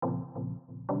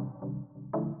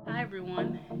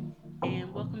everyone,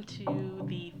 and welcome to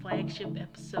the flagship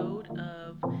episode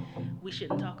of We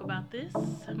Shouldn't Talk About This.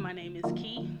 My name is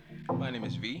Key, My name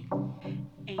is V.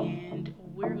 and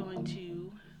we're going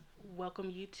to welcome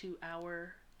you to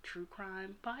our true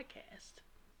crime podcast.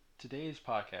 Today's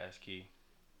podcast, Key,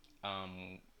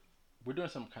 um, we're doing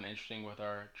something kind of interesting with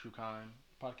our True Crime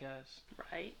podcast,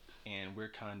 Right? and we're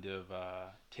kind of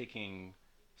taking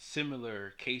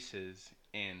similar cases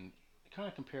and kind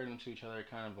of comparing them to each other,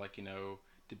 kind of like,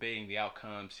 debating the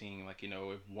outcome, seeing, like,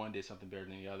 if one did something better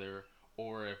than the other,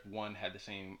 or if one had the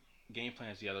same game plan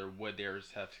as the other, would theirs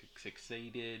have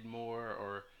succeeded more,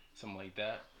 or something like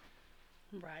that.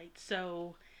 Right.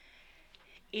 So,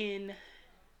 in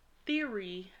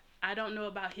theory, I don't know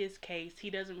about his case. He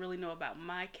doesn't really know about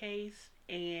my case,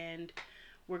 and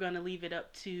we're going to leave it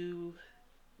up to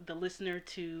the listener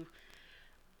to,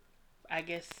 I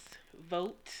guess,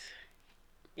 vote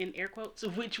in air quotes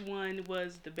which one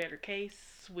was the better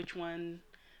case, which one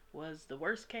was the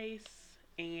worst case,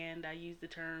 and I use the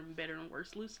term better and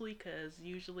worse loosely because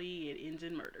usually it ends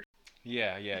in murder.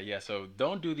 Yeah. So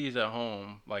don't do these at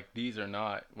home. Like these are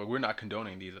not. Well, we're not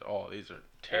condoning these at all. These are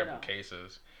At terrible all.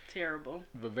 cases, Terrible.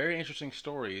 but very interesting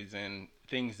stories and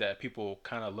things that people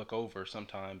kind of look over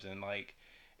sometimes. And like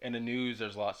in the news,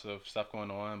 there's lots of stuff going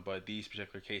on, but these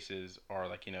particular cases are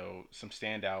like some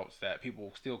standouts that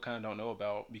people still kind of don't know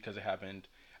about because it happened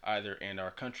either in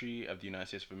our country of the United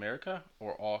States of America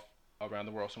or off around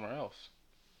the world somewhere else.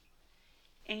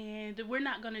 And we're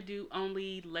not going to do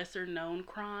only lesser known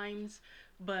crimes,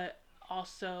 but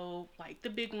also like the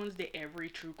big ones that every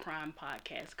true crime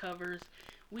podcast covers.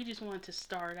 We just want to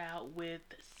start out with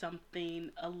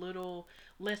something a little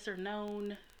lesser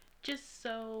known, just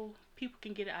so people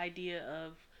can get an idea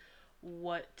of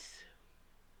what's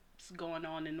going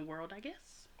on in the world, I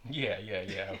guess. Yeah.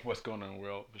 What's going on in the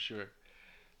world for sure.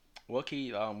 Well,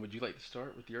 Key, would you like to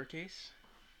start with your case?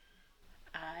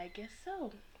 I guess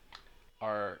so.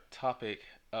 Our topic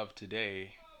of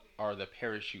today are the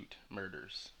parachute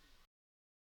murders.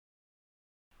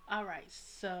 All right,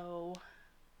 so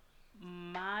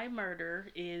my murder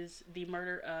is the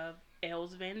murder of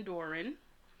Els Van Doren,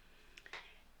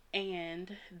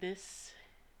 and this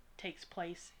takes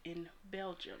place in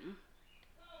Belgium.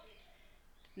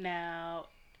 Now,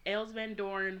 Els Van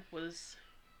Doren was,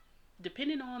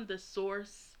 depending on the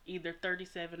source, either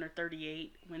 37 or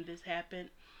 38 when this happened,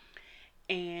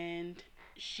 and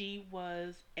she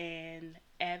was an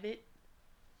avid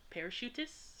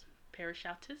parachutist,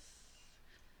 parachutist,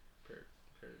 Par-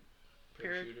 par- par-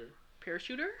 parachuter,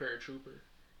 parachuter, paratrooper.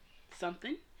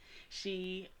 something.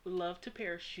 She loved to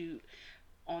parachute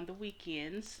on the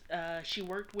weekends. She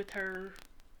worked with her,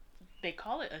 they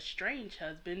call it a strange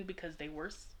husband because they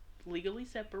were legally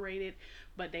separated,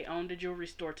 but they owned a jewelry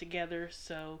store together.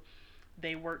 So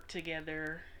they worked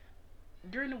together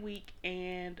during the week,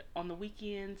 and on the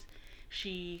weekends,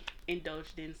 she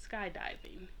indulged in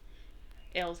skydiving.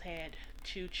 Els had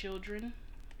two children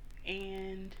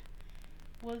and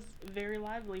was very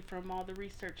lively from all the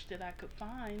research that I could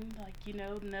find.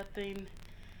 Like, nothing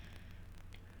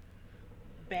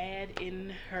bad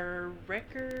in her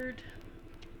record.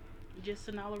 Just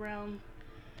an all around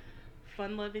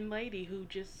fun loving lady who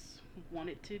just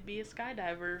wanted to be a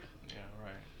skydiver. Yeah,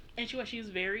 right. And she was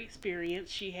very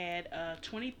experienced. She had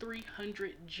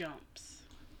 2,300 jumps.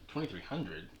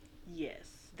 2,300. Yes,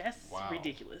 that's Wow.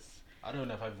 ridiculous. I don't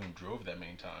know if I've even drove that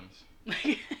many times.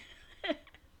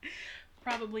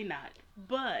 Probably not.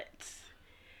 But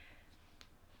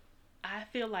I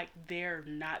feel like there are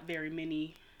not very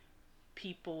many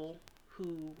people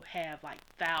who have like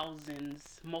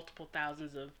thousands, multiple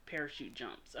thousands of parachute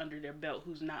jumps under their belt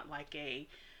who's not like a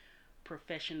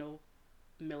professional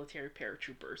military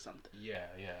paratrooper or something. Yeah.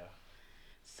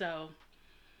 So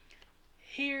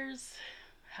here's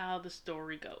how the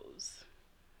story goes.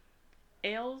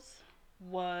 Els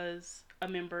was a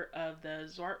member of the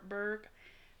Zwartberg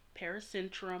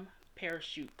Paracentrum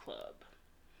Parachute Club.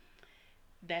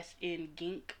 That's in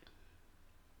Gink,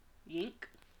 Yink,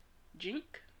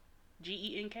 Jink,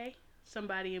 Genk.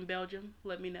 Somebody in Belgium,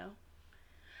 let me know.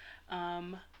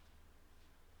 Um,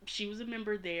 she was a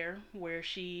member there where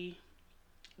she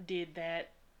did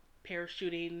that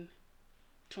parachuting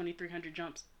 2,300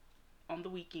 jumps on the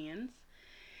weekends.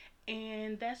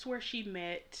 And that's where she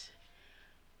met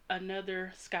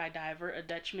another skydiver, a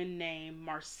Dutchman named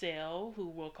Marcel, who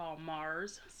we'll call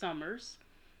Mars Summers.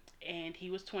 And he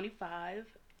was 25.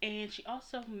 And she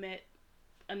also met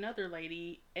another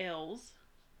lady, Els,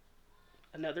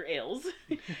 another Els,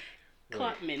 Wait,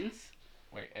 Klopmans.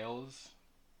 wait. Els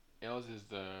is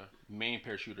the main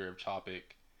parachuter of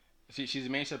topic. She's the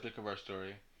main subject of our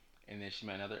story. And then she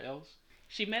met another L's.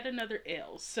 She met another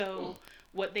L. So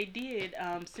what they did,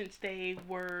 since they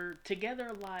were together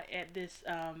a lot at this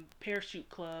parachute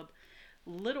club,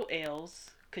 little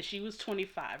L's, because she was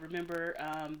 25. Remember,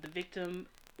 the victim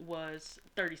was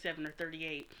 37 or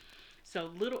 38.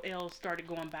 So little L's started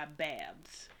going by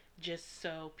Babs, just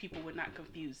so people would not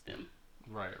confuse them.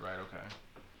 Right, right, okay.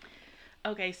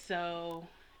 Okay, so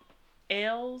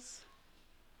L's,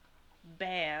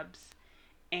 Babs,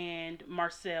 and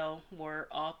Marcel were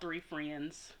all three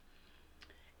friends.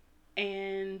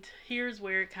 And here's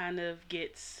where it kind of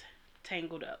gets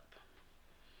tangled up.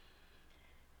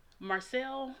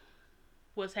 Marcel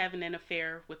was having an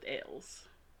affair with L's.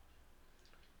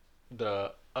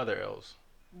 The other L's.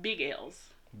 Big L's.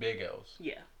 Big L's.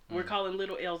 Yeah. We're calling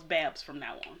little L's Babs from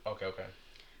now on. Okay, okay.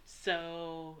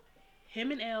 So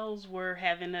him and L's were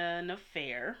having an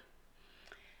affair.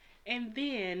 And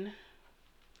then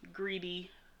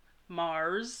greedy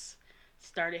Mars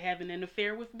started having an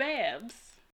affair with Babs.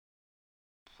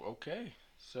 Okay.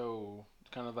 So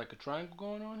kind of like a triangle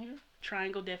going on here?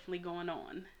 Triangle definitely going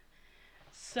on.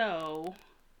 So,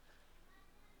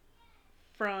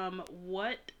 from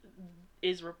what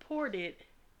is reported,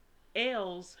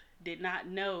 Els did not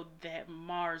know that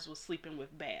Mars was sleeping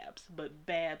with Babs, but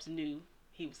Babs knew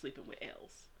he was sleeping with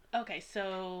Els. Okay,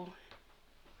 so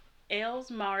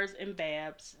Els, Mars, and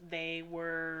Babs, they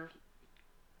were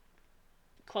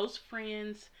close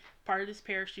friends, part of this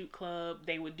parachute club.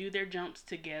 They would do their jumps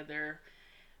together.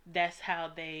 That's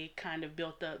how they kind of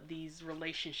built up these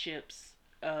relationships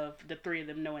of the three of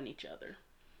them knowing each other.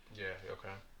 Yeah, okay.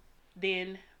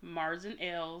 Then Mars and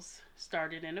Els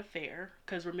started an affair.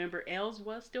 Because remember, Els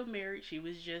was still married. She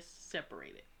was just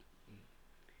separated.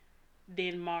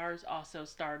 Then Mars also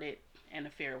started an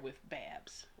affair with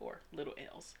Babs, or little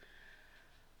Els.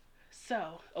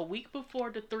 So, a week before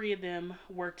the three of them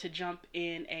were to jump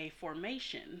in a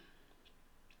formation,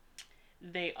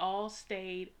 they all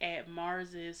stayed at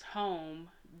Mars's home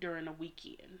during a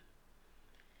weekend.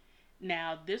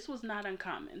 Now, this was not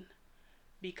uncommon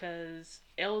because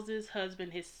Els's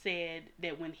husband has said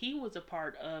that when he was a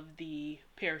part of the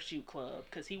parachute club,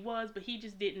 because he was, but he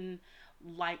just didn't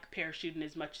like parachuting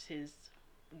as much as his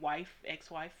wife,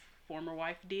 ex-wife, former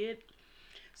wife did.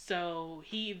 So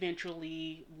he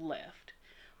eventually left.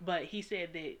 But he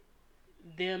said that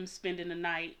them spending the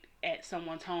night at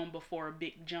someone's home before a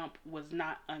big jump was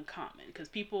not uncommon, because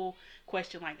people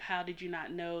question, like, how did you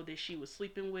not know that she was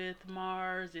sleeping with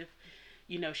Mars if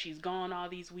she's gone all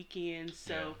these weekends?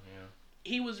 So yeah.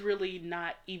 he was really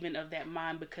not even of that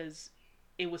mind, because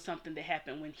it was something that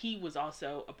happened when he was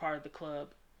also a part of the club.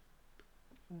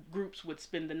 Groups would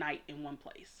spend the night in one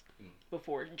place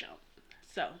before a jump.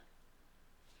 So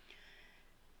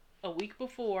a week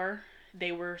before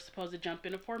they were supposed to jump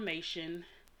in a formation,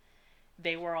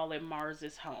 they were all at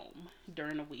Mars's home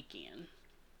during the weekend.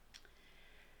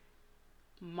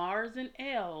 Mars and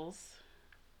Els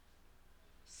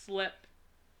slept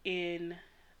in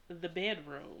the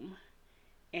bedroom,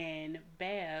 and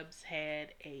Babs had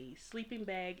a sleeping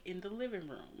bag in the living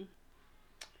room,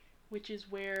 which is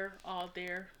where all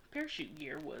their parachute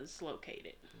gear was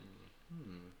located.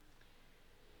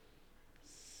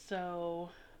 So,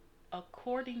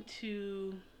 according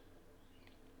to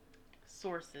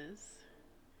sources,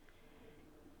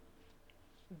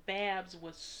 Babs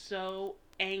was so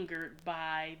angered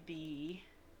by the,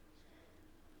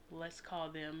 let's call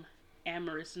them,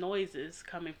 amorous noises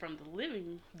coming from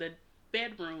the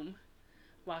bedroom,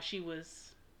 while she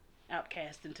was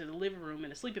outcast into the living room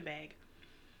in a sleeping bag,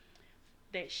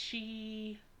 that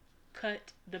she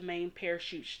cut the main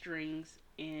parachute strings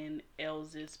in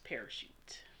Els's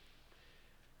parachute.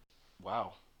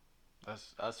 Wow.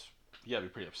 That's you gotta be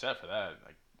pretty upset for that.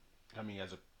 Like, I mean,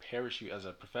 as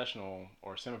a professional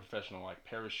or semi-professional, like,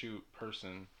 parachute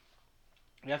person,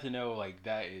 you have to know, like,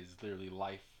 that is literally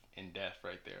life and death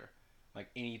right there. Like,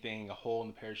 anything, a hole in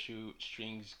the parachute,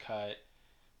 strings cut,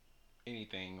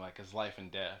 anything, like, it's life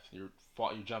and death. You're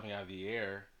jumping out of the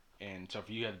air, and so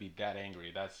for you to be that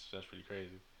angry, that's pretty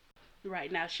crazy.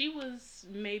 Right. Now, she was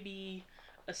maybe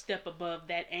a step above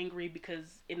that angry,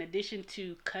 because in addition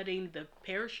to cutting the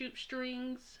parachute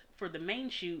strings for the main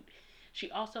chute, she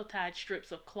also tied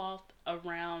strips of cloth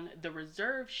around the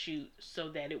reserve chute so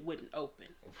that it wouldn't open.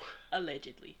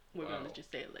 Allegedly. We're going to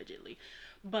just say allegedly.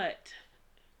 But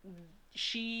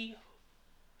she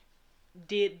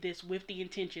did this with the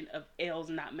intention of Els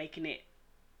not making it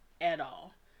at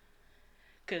all.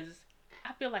 Because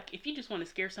I feel like if you just want to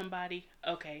scare somebody,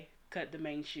 okay, cut the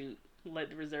main chute,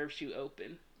 let the reserve chute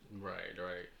open. Right,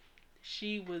 right.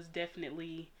 She was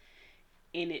definitely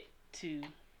in it to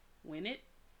win it,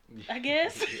 I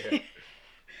guess. Yeah.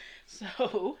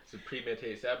 So, It's a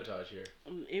premeditated sabotage here.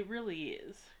 it really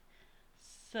is.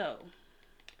 So,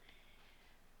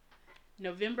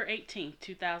 November 18th,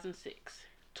 2006.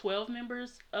 12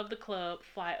 members of the club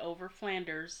fly over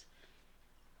Flanders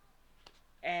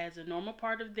as a normal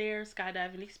part of their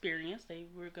skydiving experience. They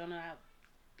were going to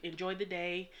enjoy the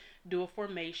day, do a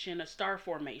formation, a star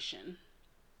formation.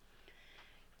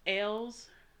 Els,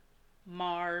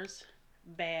 Mars,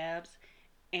 Babs,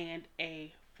 and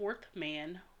a fourth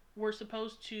man were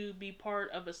supposed to be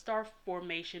part of a star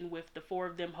formation with the four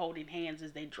of them holding hands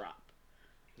as they drop.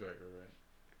 Right.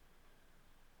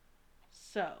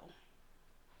 So,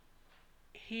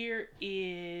 here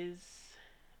is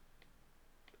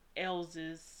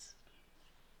Els's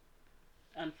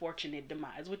unfortunate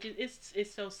demise, which is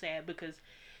it's so sad because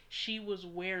she was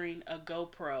wearing a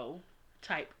GoPro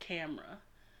type camera,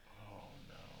 Oh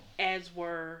no. as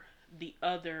were the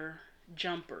other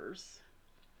jumpers.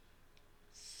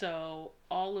 So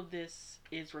all of this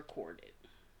is recorded.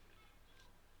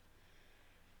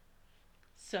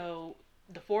 So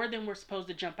the four of them were supposed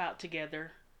to jump out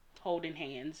together, holding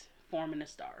hands, forming a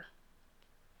star.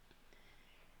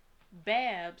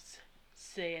 Babs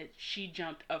said she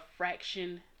jumped a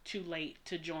fraction too late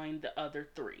to join the other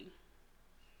three.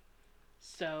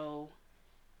 So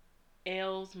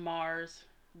Els, Mars,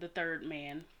 the third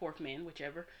man, fourth man,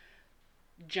 whichever,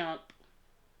 jump.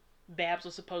 Babs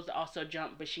was supposed to also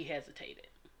jump, but she hesitated.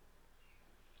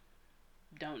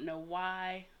 Don't know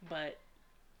why, but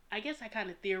I guess I kind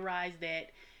of theorized that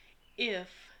if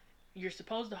you're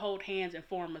supposed to hold hands and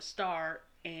form a star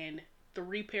and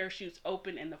three parachutes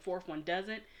open and the fourth one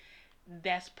doesn't,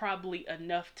 that's probably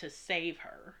enough to save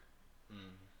her.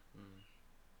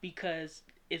 Because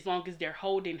as long as they're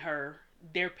holding her,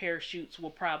 their parachutes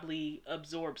will probably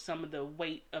absorb some of the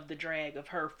weight of the drag of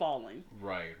her falling.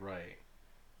 Right.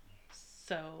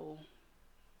 So,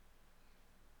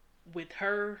 with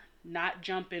her not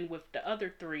jumping with the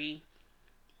other three,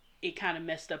 it kind of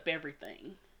messed up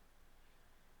everything.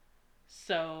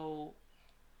 So,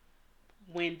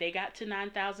 when they got to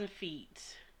 9,000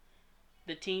 feet,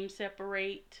 the teams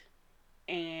separate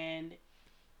and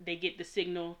they get the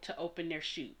signal to open their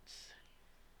chutes.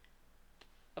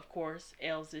 Of course,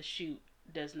 Elsa's chute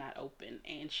does not open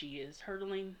and she is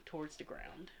hurtling towards the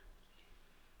ground.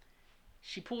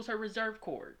 She pulls her reserve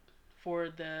cord for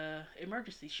the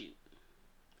emergency chute.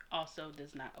 Also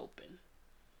does not open.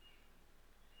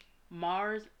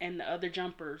 Mars and the other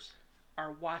jumpers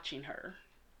are watching her,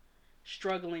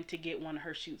 struggling to get one of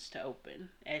her chutes to open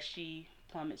as she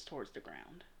plummets towards the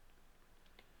ground.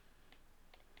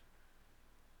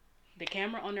 The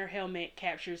camera on her helmet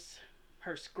captures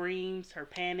her screams, her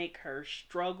panic, her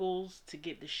struggles to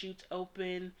get the chutes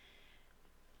open,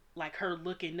 like her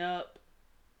looking up,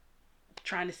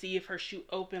 trying to see if her chute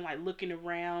open, like looking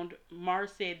around.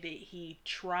 Mars said that he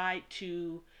tried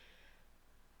to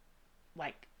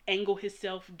like angle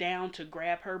himself down to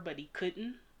grab her, but he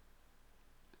couldn't.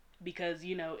 Because,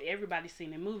 everybody's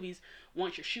seen in movies,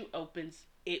 once your chute opens,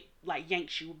 it like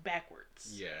yanks you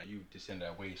backwards. Yeah, you descend at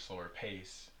a way slower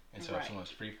pace, and so Right. if someone's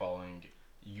free falling,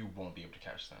 you won't be able to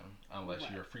catch them unless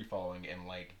Right. you're free falling and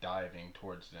like diving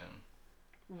towards them.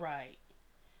 Right.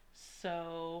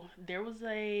 So there was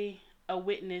a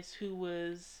witness who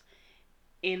was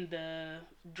in the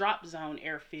drop zone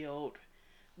airfield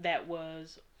that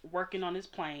was working on his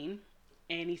plane,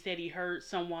 and he said he heard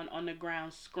someone on the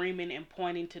ground screaming and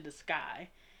pointing to the sky.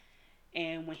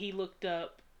 And when he looked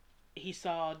up, he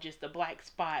saw just a black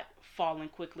spot falling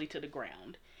quickly to the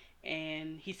ground.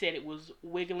 And he said it was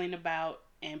wiggling about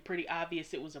and pretty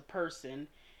obvious it was a person.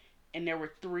 And there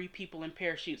were three people in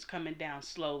parachutes coming down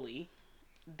slowly.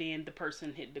 Then the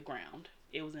person hit the ground.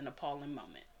 It was an appalling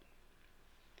moment.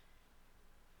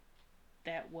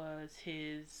 That was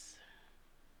his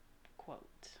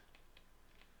quote.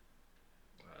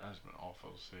 That's been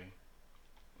awful to see.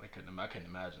 I couldn't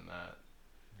imagine that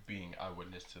being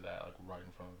eyewitness to that, like right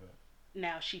in front of it.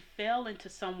 Now, she fell into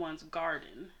someone's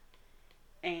garden,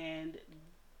 and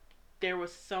there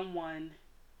was someone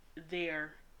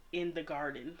there in the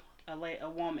garden, a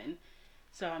woman.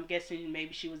 So I'm guessing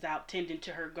maybe she was out tending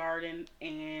to her garden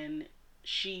and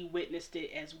she witnessed it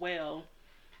as well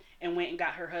and went and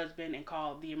got her husband and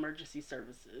called the emergency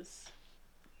services.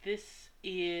 This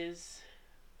is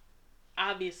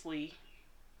obviously,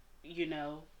 you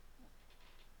know,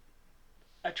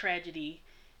 a tragedy,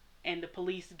 and the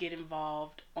police get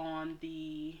involved on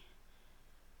the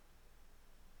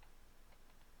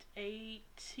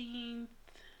 18th,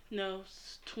 no,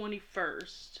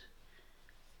 21st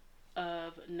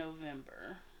of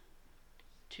November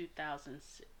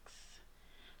 2006.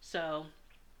 So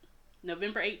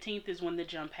November 18th is when the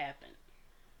jump happened.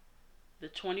 The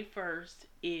 21st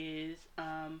is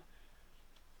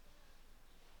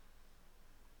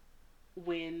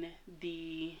when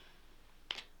the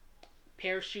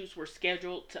parachutes were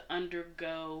scheduled to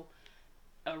undergo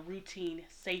a routine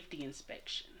safety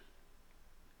inspection.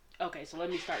 Okay, so let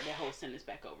me start that whole sentence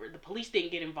back over. The police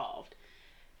didn't get involved.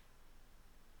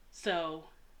 So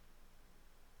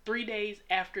 3 days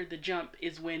after the jump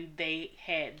is when they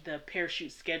had the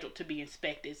parachute scheduled to be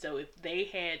inspected. So if they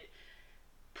had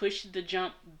pushed the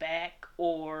jump back,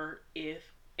 or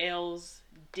if Els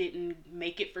didn't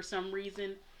make it for some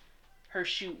reason, her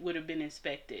chute would have been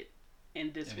inspected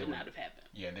and this And would not have happened.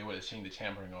 yeah, they would have seen the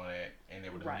tampering on it, and they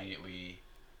would Right. immediately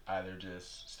either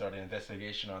just start an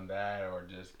investigation on that, or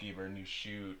just give her a new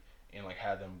shoot and like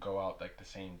have them go out like the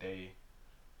same day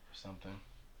or something.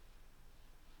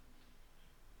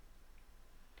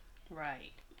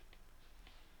 Right.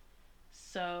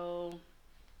 So,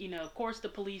 of course, the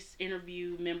police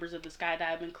interview members of the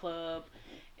skydiving club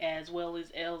as well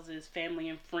as Els's family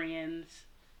and friends.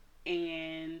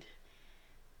 And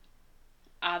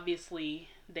obviously,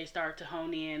 they start to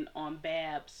hone in on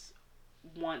Babs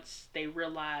once they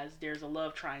realize there's a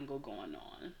love triangle going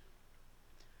on.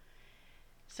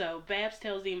 So, Babs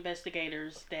tells the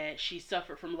investigators that she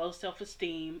suffered from low self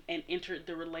esteem and entered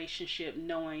the relationship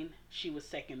knowing she was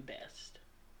second best,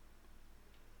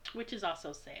 which is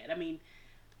also sad. I mean,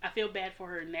 I feel bad for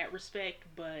her in that respect,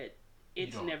 but You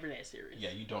it's don't. never that serious.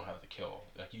 Yeah, you don't have to kill.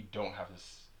 Like you don't have to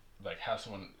like have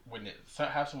someone witness,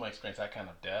 have someone experience that kind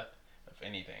of death. If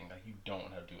anything, like you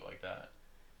don't have to do it like that.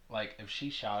 Like if she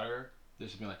shot her,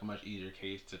 this would be like a much easier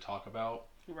case to talk about.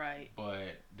 Right.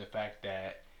 But the fact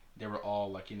that they were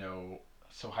all like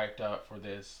so hyped up for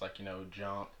this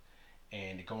jump,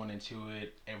 and going into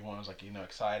it, everyone was like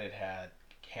excited, had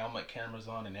helmet cameras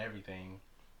on and everything,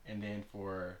 and then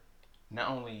for not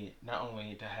only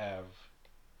to have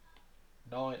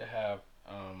not only to have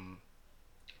um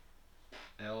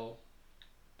L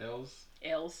L's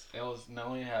Els. L's not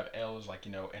only have L's like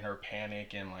in her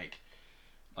panic and like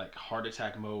heart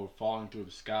attack mode falling through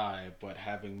the sky, but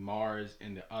having Mars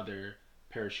and the other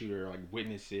parachuter like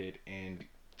witness it and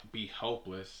be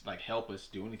helpless to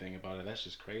do anything about it. That's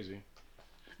just crazy.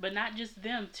 But not just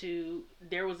them two.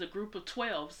 There was a group of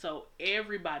 12, so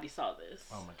everybody saw this.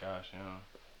 Oh my gosh, yeah.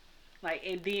 Like,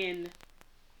 and then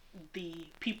the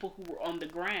people who were on the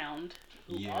ground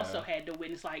who Yeah. also had to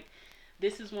witness. Like,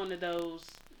 this is one of those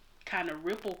kind of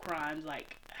ripple crimes.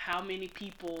 Like, how many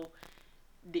people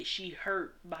did she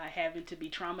hurt by having to be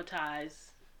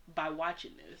traumatized by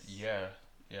watching this? Yeah,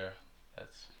 yeah.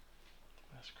 That's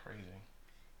crazy.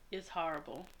 It's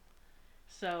horrible.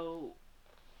 So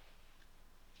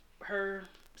her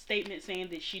statement saying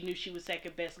that she knew she was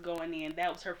second best going in,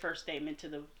 that was her first statement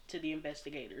to the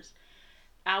investigators.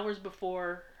 Hours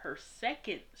before her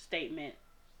second statement,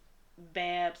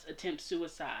 Babs attempts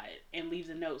suicide and leaves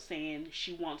a note saying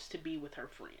she wants to be with her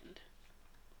friend.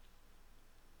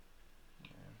 Yeah.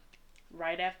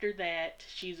 Right after that,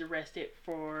 she's arrested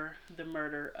for the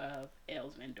murder of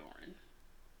Els Van Doren.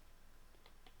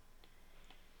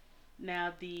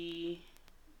 Now, the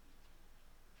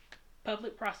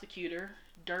public prosecutor,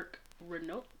 Dirk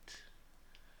Renault,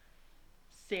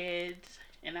 said,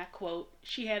 and I quote,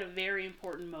 "She had a very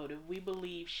important motive. We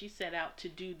believe she set out to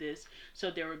do this so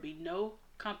there would be no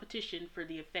competition for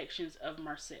the affections of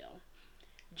Marcel.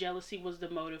 Jealousy was the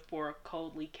motive for a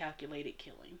coldly calculated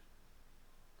killing."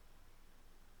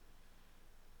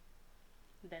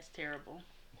 That's terrible.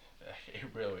 It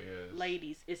really is.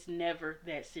 Ladies, it's never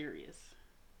that serious.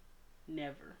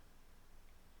 Never.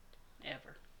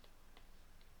 Ever.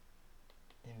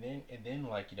 And then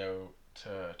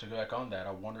to go back on that,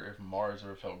 I wonder if Mars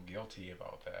ever felt guilty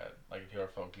about that. Like if he ever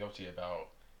felt guilty about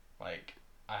like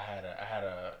I had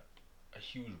a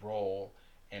huge role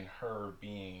in her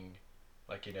being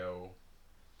like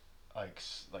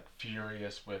like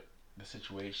furious with the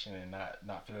situation and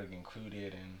not feeling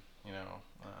included, and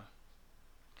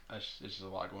it's just a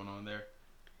lot going on there.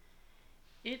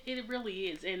 It really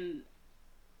is. And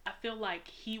I feel like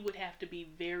he would have to be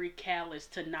very callous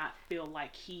to not feel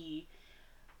like he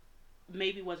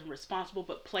maybe wasn't responsible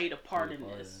but played a part in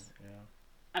this. Yeah.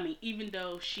 I mean, even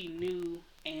though she knew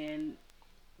and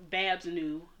Babs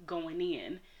knew going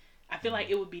in, I feel like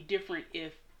it would be different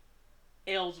if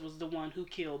Els was the one who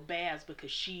killed Babs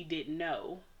because she didn't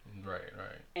know. Right,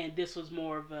 right. And this was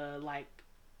more of a like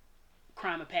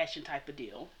crime of passion type of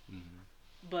deal. Mm-hmm.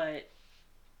 But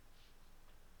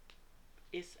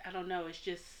it's, I don't know, it's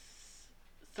just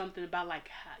something about like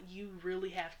how you really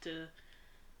have to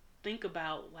think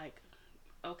about like,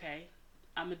 okay,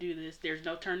 I'm gonna do this. There's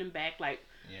no turning back. Like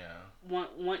Yeah.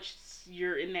 once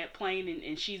you're in that plane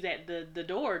and she's at the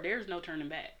door, there's no turning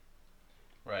back.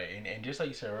 Right, and just like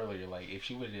you said earlier, like if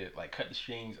she would have like cut the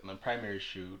strings on the primary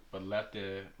shoot, but left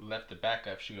the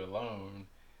backup shoot alone,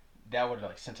 that would have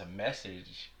like sent a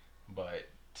message. But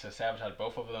to sabotage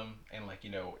both of them and like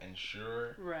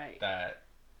ensure Right. that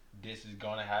this is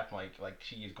going to happen, like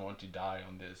she is going to die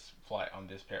on this flight, on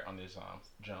this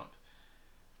jump.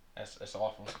 That's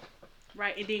awful.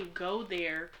 Right. And then go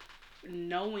there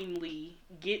knowingly,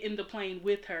 get in the plane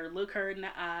with her, look her in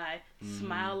the eye, Mm-hmm.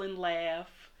 smile and laugh,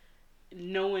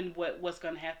 knowing what's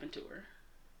gonna happen to her.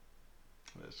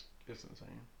 It's insane.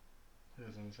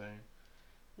 It's insane.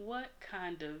 What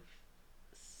kind of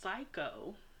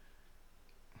psycho?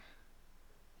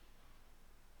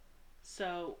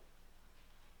 So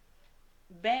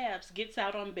Babs gets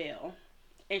out on bail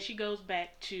and she goes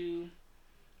back to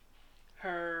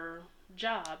her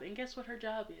job. And guess what her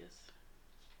job is?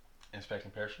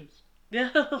 Inspecting parachutes.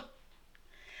 No.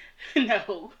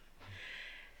 No.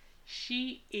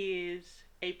 She is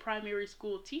a primary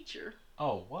school teacher.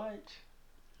 Oh, what?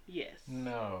 Yes.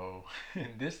 No.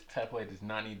 This type of lady does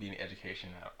not need to be in education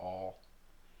at all.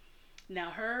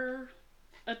 Now her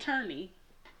attorney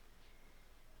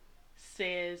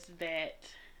says that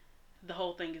the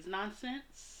whole thing is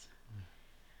nonsense.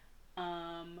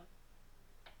 Um,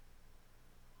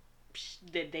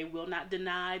 that they will not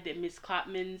deny that Miss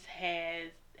Klopmans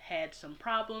has had some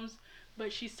problems,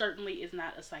 but she certainly is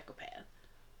not a psychopath.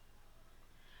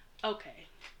 Okay,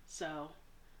 so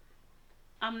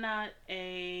I'm not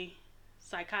a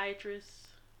psychiatrist,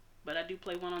 but I do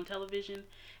play one on television,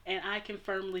 and I can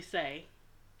firmly say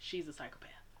she's a psychopath.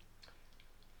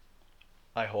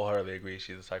 I wholeheartedly agree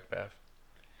she's a psychopath.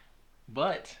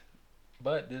 But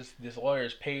this lawyer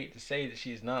is paid to say that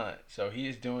she's not. So he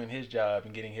is doing his job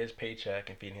and getting his paycheck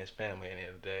and feeding his family at the end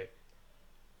of the day.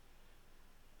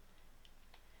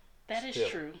 That is Still.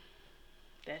 true.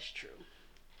 That's true.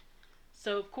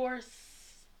 So of course,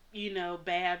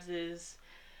 Babs is,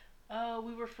 oh,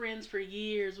 we were friends for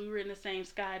years. We were in the same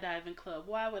skydiving club.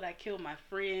 Why would I kill my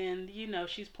friend?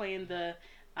 She's playing the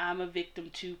I'm a victim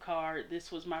too card. This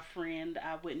was my friend.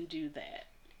 I wouldn't do that.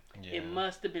 It Yeah.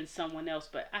 must have been someone else,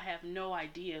 but I have no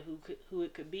idea who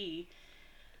it could be.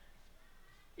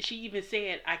 She even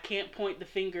said, I can't point the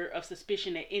finger of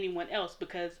suspicion at anyone else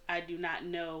because I do not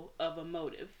know of a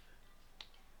motive.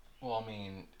 Well, I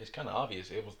mean, it's kind of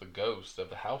obvious. It was the ghost of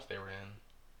the house they were in.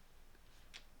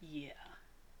 Yeah.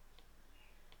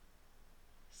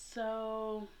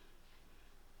 So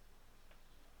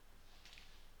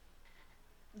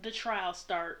the trial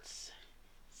starts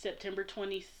September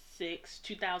 26,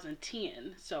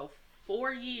 2010. So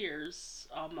 4 years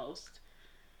almost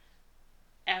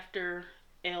after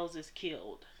Els is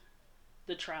killed,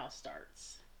 the trial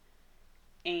starts.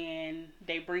 And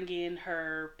they bring in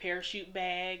her parachute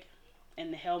bag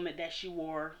and the helmet that she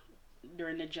wore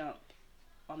during the jump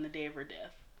on the day of her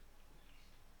death.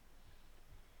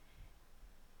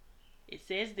 It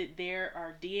says that there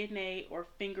are DNA or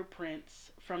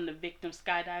fingerprints from the victim's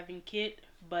skydiving kit,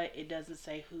 but it doesn't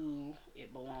say who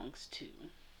it belongs to.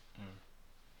 Mm.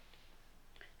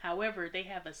 However, they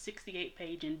have a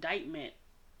 68-page indictment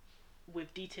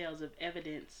with details of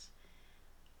evidence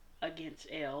against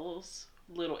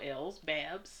little L's,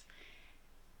 Babs,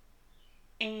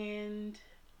 and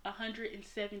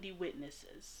 170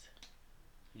 witnesses.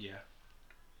 Yeah.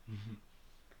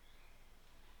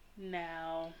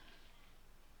 Now,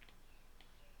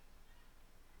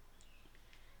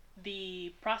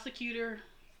 the prosecutor,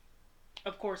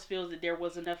 of course, feels that there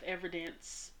was enough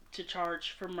evidence to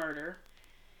charge for murder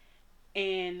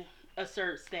and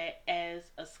asserts that as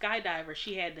a skydiver,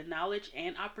 she had the knowledge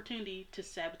and opportunity to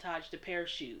sabotage the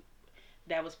parachute.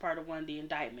 That was part of one of the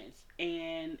indictments.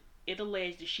 And it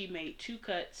alleged that she made two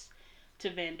cuts to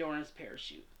Van Doren's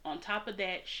parachute. On top of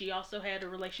that, she also had a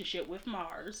relationship with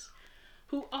Mars,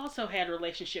 who also had a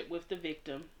relationship with the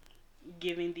victim,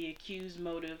 giving the accused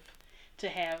motive to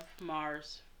have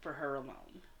Mars for her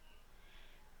alone.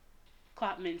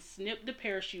 Klopman snipped the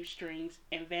parachute strings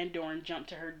and Van Doren jumped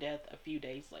to her death a few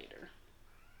days later.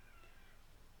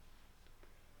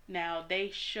 Now, they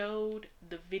showed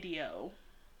the video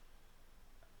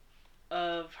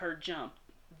of her jump,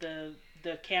 the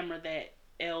camera that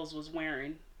Els was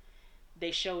wearing.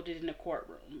 They showed it in the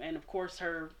courtroom, and of course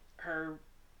her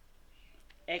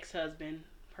ex-husband,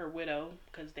 her widow,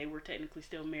 because they were technically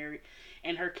still married,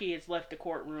 and her kids left the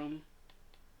courtroom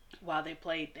while they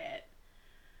played that.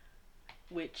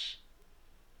 Which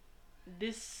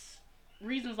this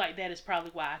reasons like that is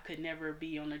probably why I could never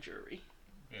be on a jury.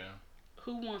 Yeah.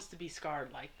 Who wants to be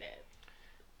scarred like that?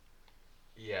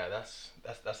 Yeah, that's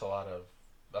a lot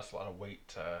of weight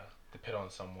to put on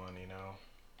someone. You know,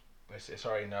 it's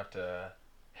already enough to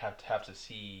have to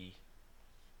see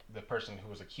the person who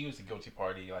was accused, the guilty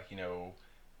party, like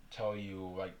tell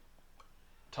you like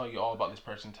tell you all about this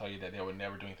person, tell you that they would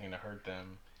never do anything to hurt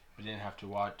them, but then have to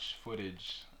watch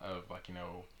footage of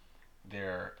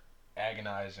their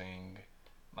agonizing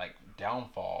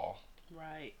downfall.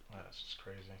 Right. That's just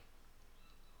crazy.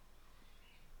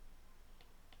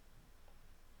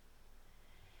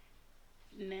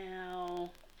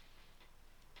 Now,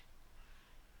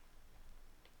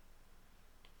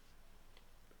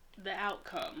 the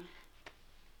outcome.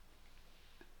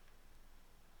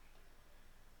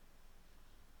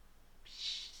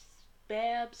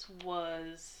 Babs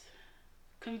was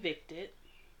convicted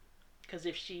because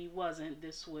if she wasn't,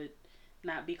 this would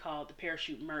not be called the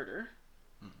parachute murder.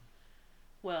 Hmm.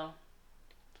 Well,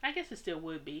 I guess it still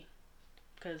would be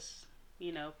because,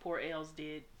 poor Els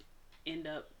did end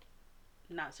up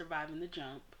not surviving the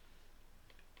jump.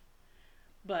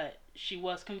 But she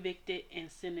was convicted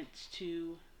and sentenced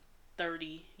to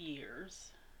 30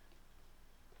 years.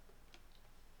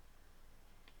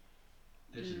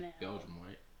 This is Now, Belgium,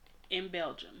 right? in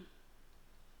Belgium.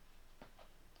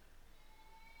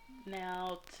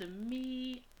 Now, to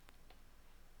me,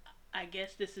 I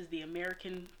guess this is the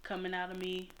American coming out of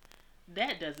me.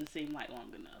 That doesn't seem like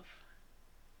long enough.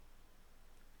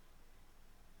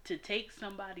 To take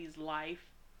somebody's life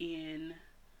in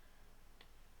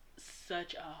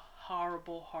such a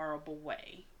horrible, horrible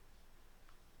way,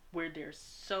 where there's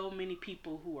so many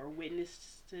people who are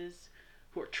witnesses,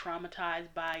 who are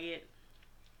traumatized by it,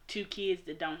 two kids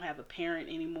that don't have a parent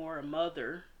anymore, a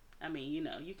mother. I mean,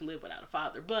 you can live without a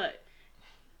father, but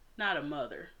not a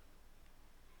mother.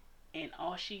 And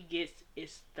all she gets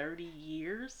is 30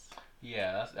 years.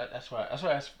 Yeah, that's why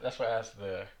I asked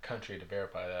the country to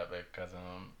verify that because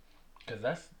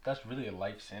that's really a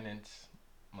life sentence.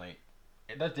 Like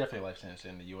that's definitely a life sentence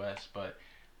in the U.S. But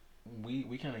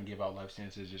we kind of give out life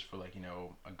sentences just for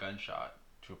a gunshot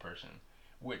to a person,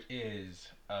 which is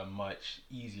a much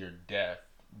easier death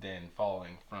than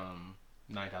falling from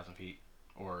 9,000 feet,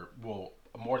 or well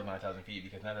more than 9,000 feet,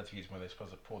 because 9,000 feet is when they're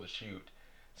supposed to pull the chute.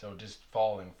 So just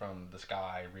falling from the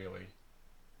sky, really.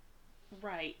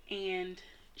 Right. And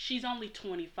she's only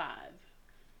 25.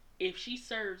 If she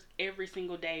serves every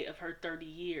single day of her 30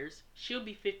 years, she'll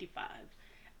be 55.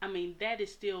 I mean, that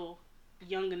is still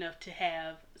young enough to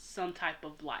have some type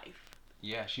of life.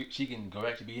 Yeah, she can go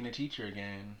back to being a teacher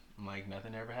again, like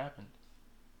nothing ever happened.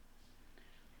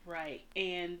 Right.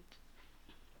 And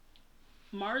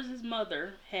Mars's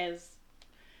mother has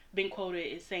been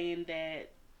quoted as saying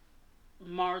that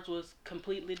Mars was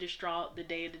completely distraught the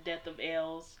day of the death of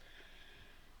Els,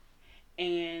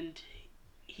 and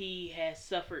he has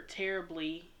suffered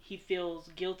terribly. He feels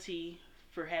guilty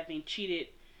for having cheated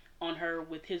on her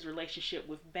with his relationship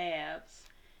with Babs,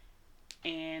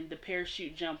 and the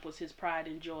parachute jump was his pride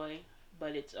and joy,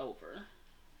 but it's over.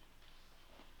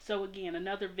 So, again,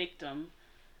 another victim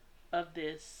of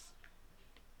this,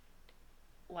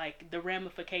 like, the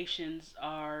ramifications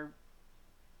are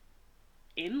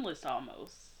endless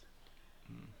almost.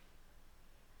 Mm.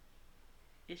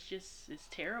 It's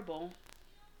terrible.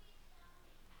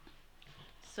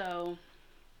 So,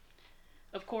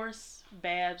 of course,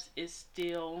 Babs is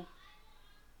still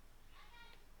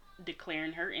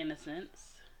declaring her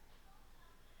innocence.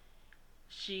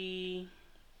 She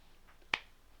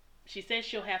she says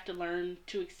she'll have to learn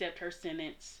to accept her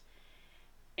sentence,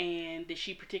 and that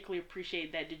she particularly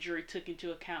appreciated that the jury took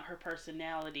into account her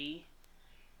personality.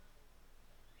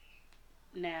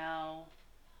 Now,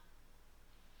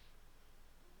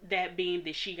 that being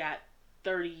that she got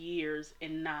 30 years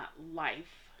and not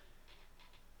life,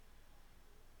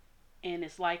 and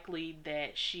it's likely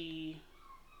that she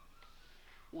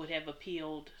would have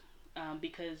appealed,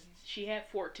 because she had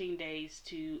 14 days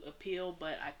to appeal,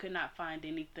 but I could not find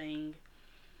anything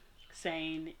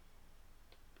saying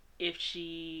if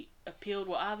she appealed.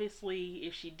 Well, obviously,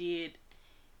 if she did,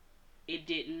 it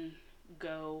didn't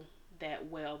go that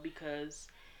well because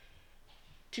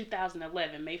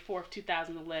 2011, May 4th,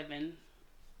 2011,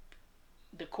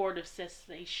 the Court of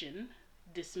Cassation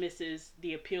dismisses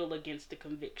the appeal against the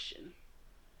conviction.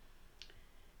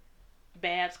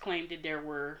 Babs claimed that there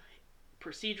were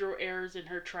procedural errors in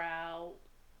her trial,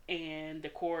 and the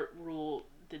court ruled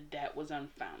that that was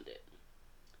unfounded.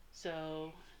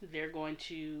 So they're going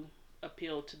to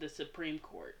appeal to the Supreme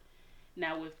Court.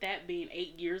 Now, with that being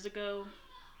 8 years ago,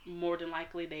 more than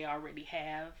likely they already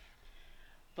have,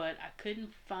 but I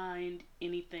couldn't find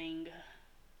anything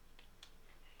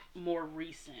more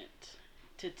recent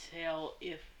to tell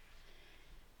if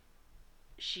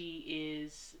she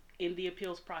is in the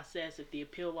appeals process. If the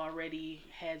appeal already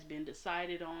has been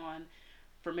decided on,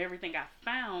 from everything I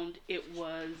found, it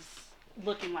was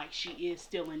looking like she is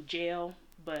still in jail,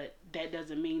 but that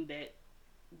doesn't mean that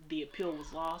the appeal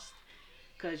was lost.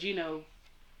 Because,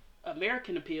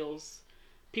 American appeals,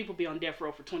 people be on death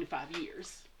row for 25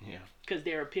 years. Yeah. Because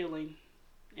they're appealing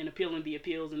and appealing the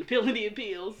appeals and appealing the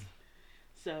appeals.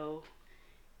 So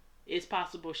it's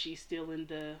possible she's still in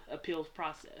the appeals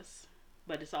process.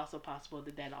 But it's also possible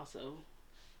that that also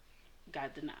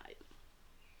got denied.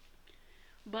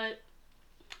 But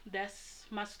that's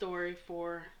my story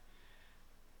for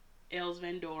Els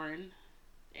Van Doren,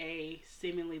 a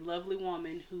seemingly lovely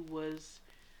woman who was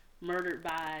murdered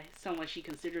by someone she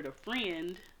considered a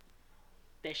friend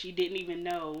that she didn't even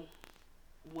know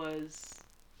was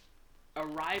a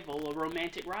rival, a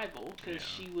romantic rival, because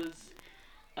she was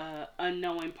an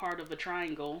unknowing part of a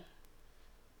triangle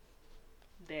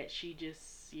that she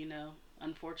just,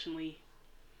 unfortunately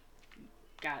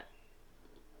got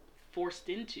forced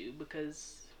into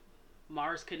because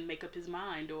Mars couldn't make up his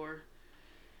mind or,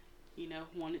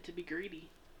 wanted to be greedy.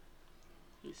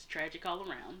 It's tragic all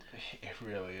around. It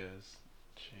really is.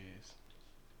 Jeez.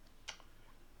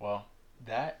 Well,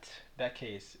 that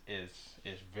case is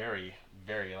very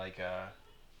very like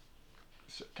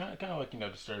kind of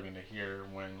like disturbing to hear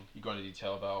when you go into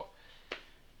detail about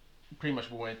pretty much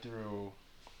what went through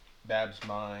Bab's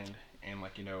mind and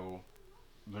like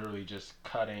literally just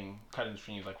cutting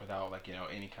strings like without like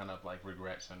any kind of like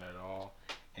regrets in it at all,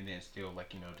 and then still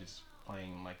like just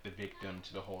playing like the victim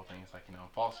to the whole thing. It's like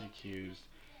falsely accused.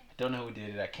 I don't know who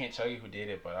did it. I can't tell you who did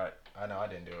it, but I know I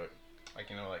didn't do it. Like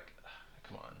like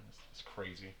come on, it's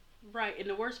crazy. Right, and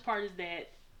the worst part is that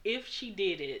if she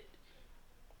did it,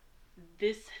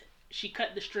 this she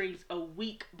cut the strings a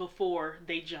week before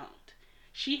they jumped.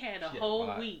 She had a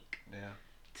whole week Yeah.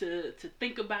 to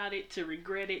think about it, to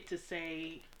regret it, to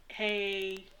say,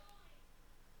 "Hey,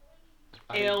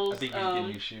 I Els, think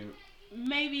you shoot.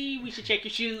 maybe we should check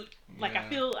your shoot." Like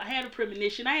Yeah. I had a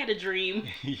premonition, I had a dream,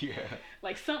 Yeah.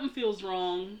 like something feels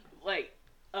wrong. Like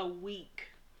a week,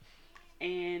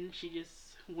 and she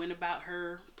just went about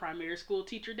her primary school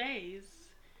teacher days,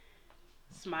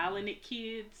 smiling at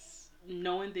kids,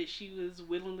 knowing that she was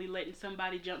willingly letting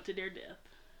somebody jump to their death.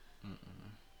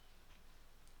 Mm-mm.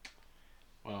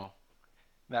 Well,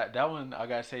 that one I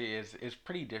gotta say is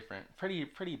pretty different, pretty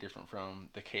different from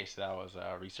the case that I was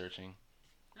researching.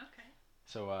 Okay.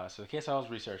 So the case I was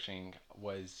researching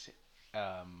was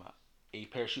um, a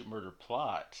parachute murder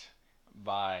plot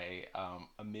by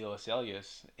Emil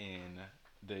Azelius in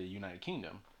the United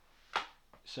Kingdom.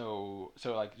 So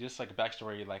like just like a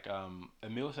backstory, like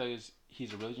Emil Azelius,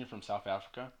 he's originally from South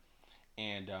Africa,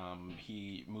 and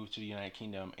he moved to the United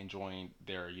Kingdom and joined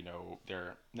their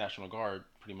National Guard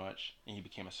pretty much, and he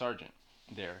became a sergeant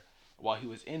there. While he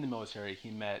was in the military, he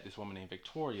met this woman named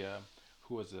Victoria,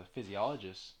 who was a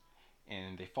physiologist,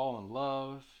 and they fall in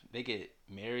love. They get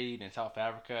married in South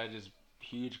Africa, just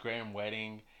huge grand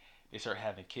wedding. They start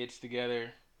having kids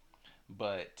together.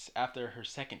 But after her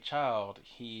second child,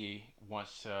 he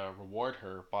wants to reward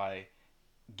her by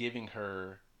giving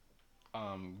her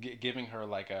giving her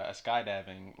like a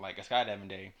skydiving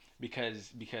day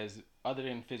because other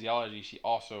than physiology, she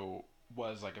also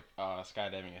was like a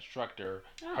skydiving instructor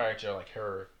Oh. prior to like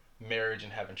her marriage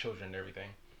and having children and everything.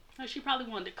 Well, she probably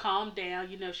wanted to calm down.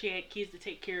 She had kids to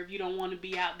take care of. You don't want to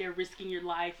be out there risking your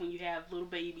life when you have little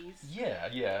babies. Yeah.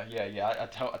 I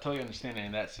totally understand it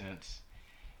in that sense.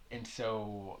 And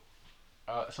so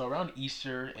around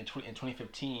Easter in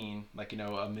 2015, like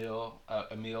Emil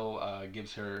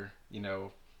gives her these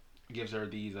gives her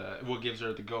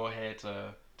the go ahead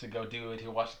to go do it.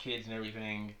 He'll watch the kids and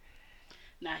everything.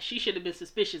 Now, she should have been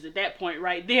suspicious at that point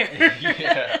right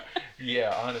there.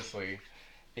 Yeah, honestly.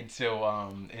 And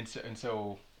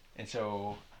so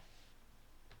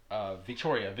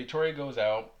Victoria goes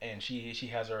out and she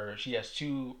has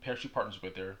two parachute partners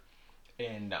with her,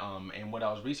 and what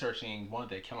I was researching, one of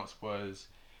the accounts was,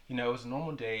 it was a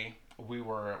normal day. We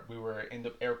were in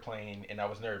the airplane and I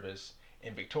was nervous.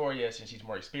 And Victoria, since she's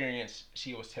more experienced,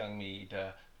 she was telling me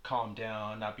to calm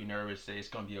down, not be nervous. That it's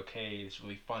gonna be okay. It's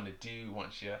really fun to do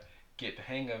once you get the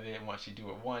hang of it. Once you do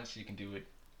it once, you can do it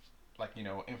like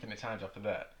infinite times after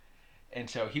that. And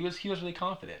so he was really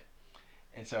confident.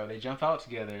 And so they jump out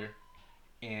together,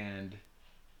 and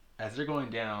as they're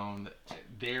going down,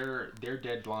 their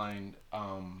deadline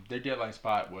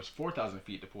spot was 4,000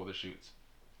 feet to pull the chutes.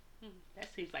 That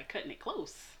seems like cutting it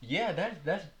close. Yeah,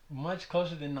 that's much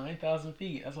closer than 9,000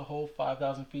 feet. That's a whole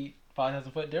 5,000 feet,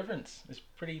 5,000 foot difference. It's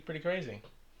pretty crazy.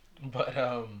 But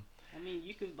I mean,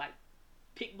 you could like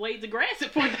pick blades of grass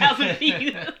at 4,000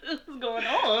 feet. What's going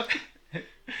on?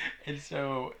 and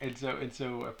so at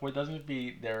 4,000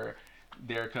 feet, they're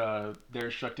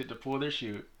instructed to pull their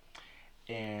chute,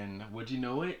 and would you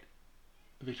know it,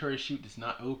 Victoria's chute does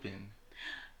not open.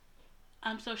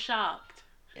 I'm so shocked.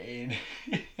 And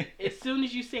As soon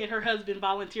as you said her husband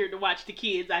volunteered to watch the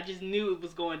kids, I just knew it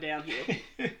was going downhill.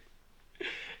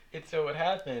 and so what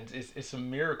happens is it's a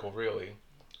miracle, really.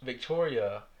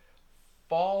 Victoria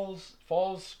falls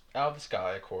out of the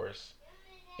sky, of course,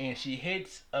 and she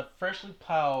hits a freshly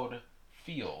plowed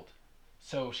field.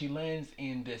 So she lands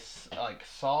in this like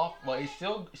soft, well, it's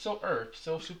still earth,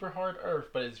 still super hard earth,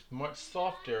 but it's much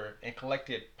softer and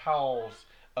collected piles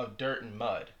of dirt and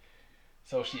mud.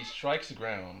 So she strikes the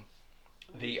ground.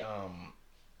 The um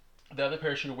the other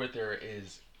parachuter with her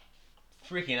is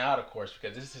freaking out, of course,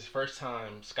 because this is his first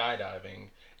time skydiving,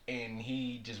 and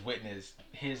he just witnessed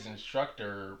his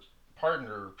instructor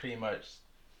partner pretty much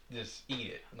just eat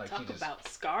it. Like Talk she just about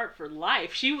scarred for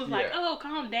life. She was like, yeah "Oh,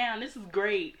 calm down. This is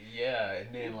great." yeah,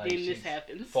 and then like Then she's this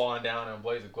happens. falling down in a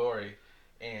blaze of glory,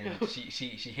 and she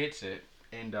hits it,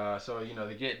 and so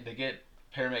they get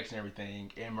paramedics and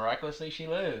everything, and miraculously she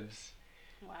lives.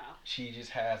 Wow. She just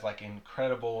has like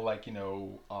incredible like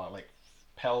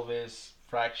pelvis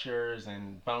fractures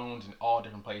and bones in all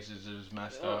different places are just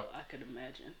messed Oh, up. I could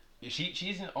imagine.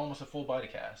 She's in almost a full body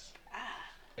cast, Ah.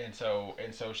 and so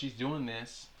she's doing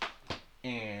this,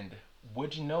 and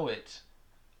would you know it,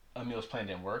 Emil's plan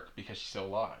didn't work because she's still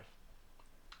alive.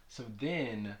 So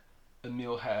then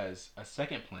Emil has a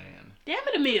second plan, Damn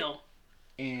it, Emil.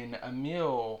 and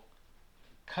Emil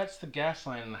cuts the gas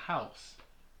line in the house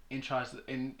and tries to,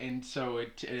 and so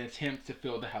it attempts to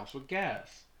fill the house with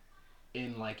gas,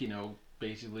 and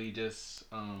basically just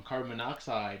carbon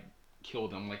monoxide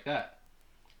killed them like that.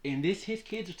 And his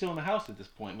kids are still in the house at this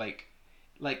point.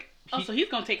 So he's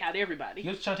gonna take out everybody. He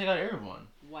was trying to take out everyone.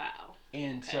 Wow.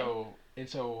 And Okay.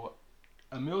 so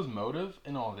Emil's motive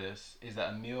in all this is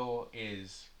that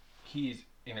he's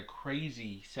in a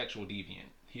crazy sexual deviant.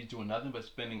 He's doing nothing but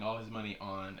spending all his money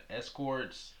on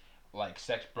escorts, like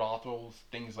sex brothels,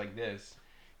 things like this,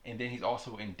 and then he's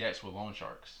also in debts with loan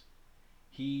sharks.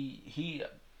 He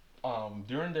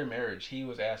during their marriage, he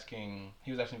was asking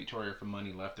Victoria for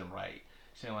money left and right,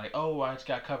 saying like, "Oh, I just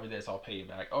got to cover this, I'll pay you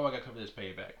back. Oh, I got to cover this, pay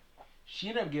you back." She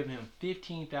ended up giving him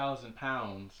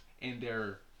 £15,000 in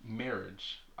their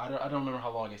marriage. I don't remember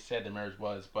how long it said their marriage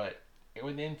was, but it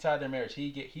was inside their marriage.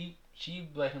 She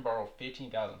let him borrow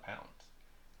 £15,000.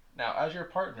 Now, as your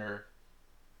partner,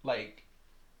 like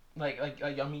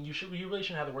I mean, you really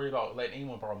shouldn't have to worry about letting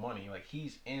anyone borrow money. Like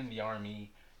he's in the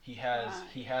army, he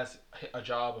Right. has a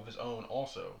job of his own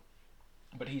also,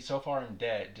 but he's so far in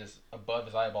debt, just above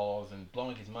his eyeballs, and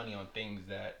blowing his money on things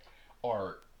that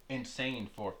are insane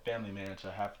for a family man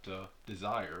to have to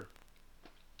desire.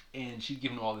 And she's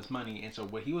giving him all this money, and so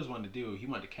what he was wanting to do, he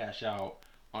wanted to cash out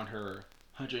on her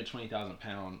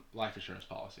 £120,000 life insurance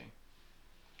policy.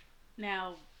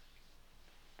 Now,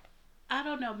 I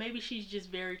don't know. Maybe she's just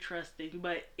very trusting,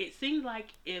 but it seems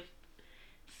like if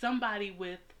somebody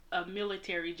with a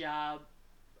military job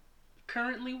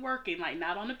currently working, like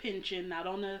not on a pension, not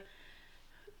on a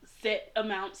set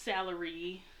amount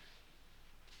salary,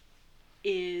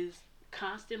 is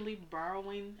constantly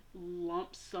borrowing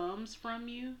lump sums from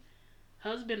you,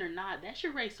 husband or not, that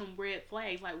should raise some red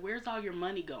flags. Like, where's all your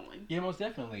money going? Yeah, most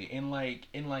definitely. And like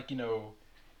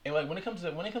when it comes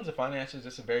to finances,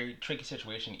 it's a very tricky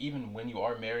situation, even when you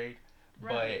are married.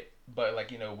 Right. But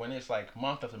like when it's like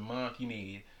month after month, you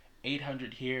need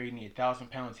 800 here, you need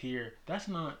 £1,000 here. That's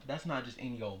not just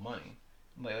any old money.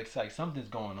 Like it's like something's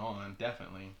going on,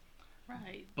 definitely.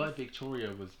 Right. But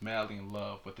Victoria was madly in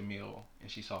love with Emil,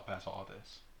 and she saw past all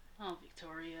this. Oh,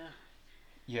 Victoria.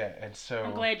 Yeah, and I'm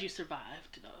so glad you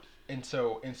survived, though.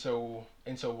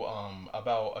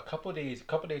 about a couple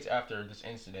days after this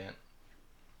incident,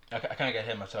 I kind of got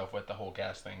ahead of myself with the whole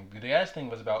gas thing. The gas thing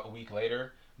was about a week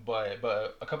later, but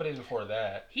a couple days before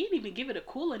that, He didn't even give it a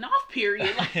cooling off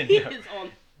period. Like, he no, is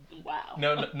on. Wow.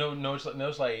 no,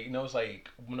 it's like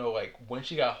when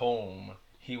she got home,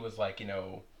 he was like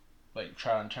like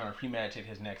trying to premeditate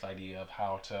his next idea of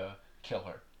how to kill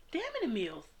her. Damn it,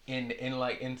 Emil. And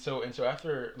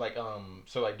after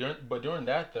during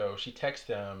that though, she texts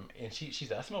them, and she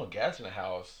said, "I smell gas in the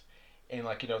house." And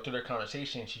through their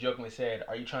conversation, she jokingly said,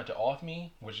 "Are you trying to off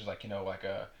me?" Which is like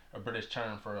a British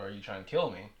term for, "Are you trying to kill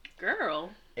me?"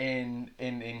 Girl. And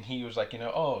he was like,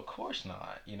 "Oh, of course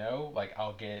not. Like,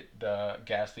 I'll get the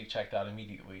gas leak checked out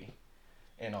immediately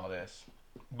and all this."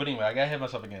 But anyway, I gotta hit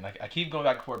myself again. I keep going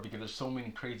back and forth because there's so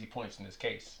many crazy points in this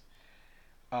case.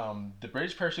 The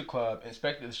British Parachute Club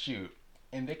inspected the chute,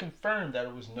 and they confirmed that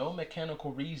it was no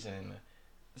mechanical reason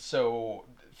so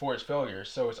for its failure.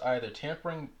 So it's either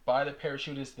tampering by the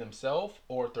parachutists themselves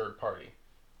or third party.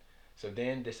 So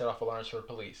then they set off alarms for the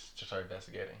police to start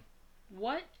investigating.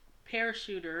 What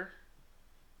parachuter,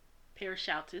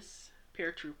 parachutist,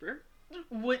 paratrooper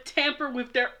would tamper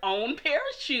with their own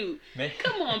parachute? Man.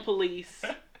 Come on, police.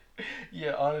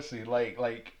 Yeah, honestly,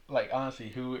 honestly,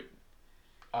 who?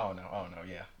 I don't know. I don't know.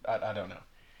 Yeah, I don't know.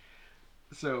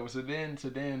 So then,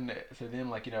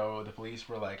 like the police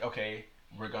were like, okay,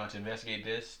 we're going to investigate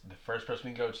this. The first person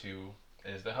we go to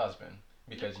is the husband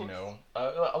because Of course.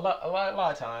 a lot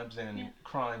of times in Yeah.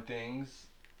 crime things.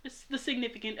 It's the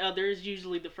significant other is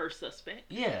usually the first suspect.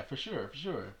 Yeah, for sure.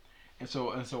 And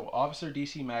so Officer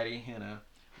DC Maddie Hanna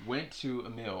went to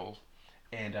Emil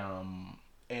and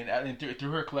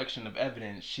through her collection of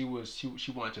evidence, she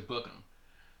wanted to book him.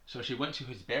 So she went to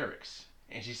his barracks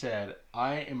and she said,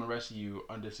 "I am arresting you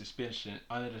under the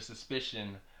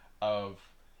suspicion of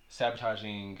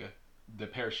sabotaging the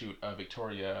parachute of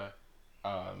Victoria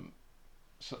um,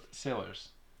 sailors."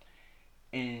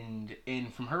 And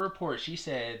from her report, she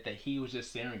said that he was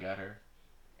just staring at her,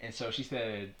 and so she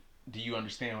said, "Do you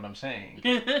understand what I'm saying?"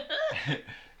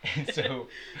 and so,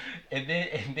 and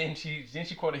then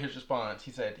she quoted his response.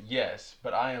 He said, "Yes,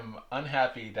 but I am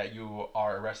unhappy that you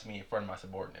are arresting me in front of my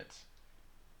subordinates."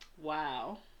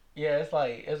 Wow. Yeah, it's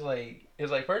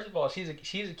like first of all, she's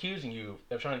accusing you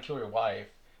of trying to kill your wife.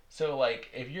 So like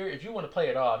if you want to play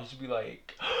it off, you should be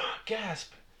like,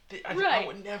 gasp! I Right.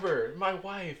 would never. My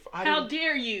wife. I How didn't.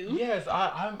 dare you? Yes,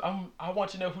 I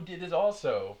want to know who did this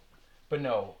also. But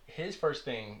no, his first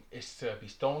thing is to be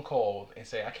stone cold and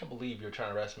say, "I can't believe you're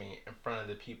trying to arrest me in front of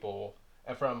the people,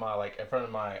 in front of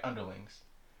my underlings."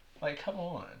 Like, come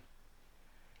on.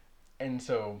 And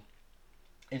so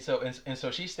and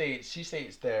so she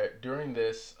states that during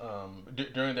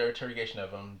their interrogation of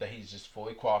him that he's just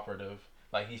fully cooperative,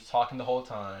 like he's talking the whole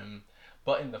time,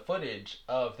 but in the footage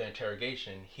of the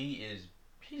interrogation he's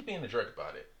being a jerk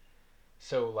about it.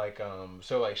 So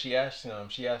like she asked him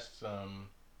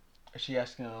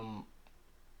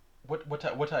what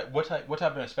type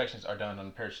of inspections are done on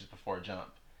the parachutes before a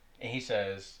jump, and he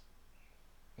says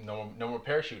no more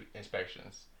parachute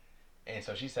inspections. And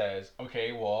so she says,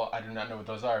 "Okay, well, I do not know what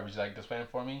those are. Would you like to explain it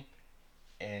for me?"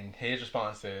 And his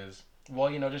response is,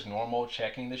 "Well, just normal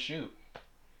checking the chute."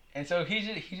 And so he's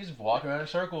just walking around in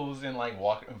circles and like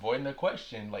avoiding the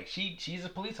question. Like she's a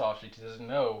police officer. She doesn't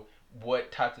know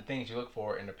what types of things you look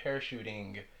for in a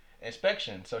parachuting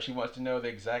inspection. So she wants to know the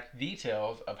exact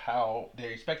details of how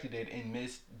they inspected it and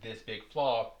missed this big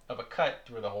flaw of a cut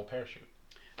through the whole parachute.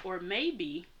 Or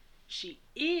maybe she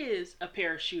is a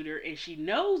parachuter and she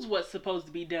knows what's supposed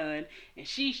to be done and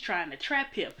she's trying to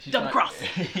trap him. She's Double trying. cross.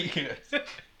 Yes.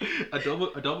 A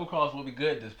double cross will be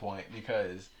good at this point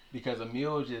because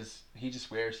Emil just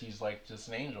swears he's like just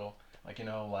an angel,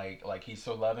 like like he's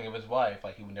so loving of his wife,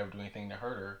 like he would never do anything to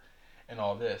hurt her, and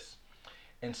all this.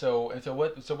 And so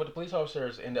what the police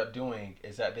officers end up doing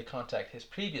is that they contact his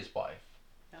previous wife,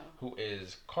 Oh. who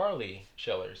is Carly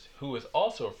Schellers, who is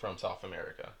also from South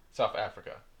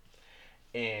Africa,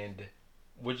 and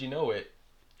would you know it,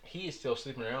 he is still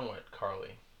sleeping around with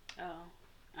Carly. Oh.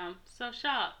 I'm so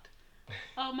shocked.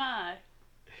 Oh my.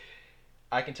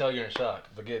 I can tell you're in shock,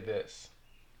 but get this.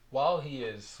 While he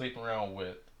is sleeping around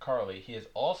with Carly, he is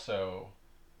also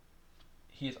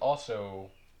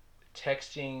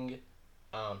texting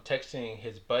texting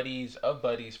his buddies of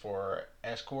buddies for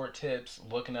escort tips,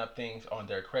 looking up things on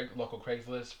their local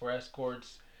Craigslist for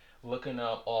escorts, looking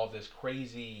up all this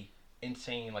crazy,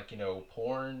 insane, like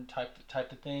porn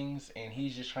type of things, and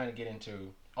he's just trying to get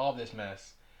into all this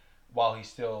mess while he's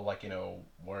still like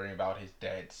worrying about his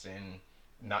debts and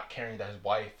not caring that his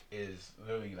wife is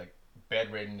literally like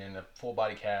bedridden in a full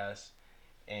body cast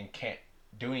and can't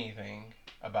do anything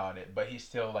about it. But he's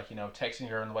still like texting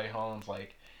her on the way home,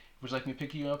 like, "Would you like me to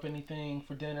pick you up anything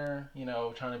for dinner?"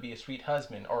 Trying to be a sweet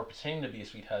husband or pretending to be a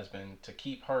sweet husband to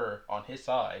keep her on his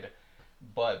side,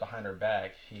 but behind her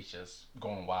back, he's just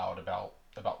going wild about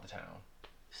the town.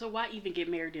 So why even get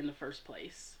married in the first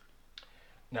place?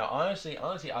 Now, honestly,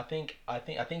 I think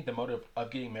the motive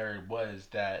of getting married was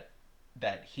that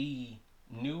he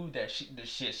knew that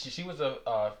she was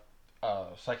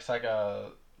like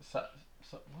a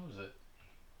what was it?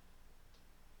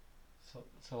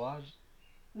 Solange?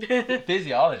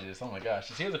 Physiologist. Oh my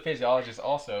gosh, she was a physiologist.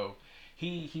 Also,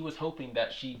 he was hoping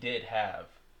that she did have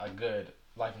a good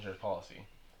life insurance policy,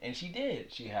 and she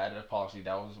did. She had a policy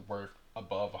that was worth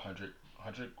above a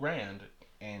hundred grand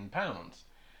in pounds,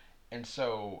 and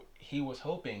so he was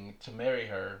hoping to marry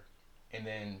her, and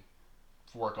then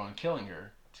work on killing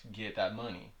her to get that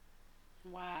money.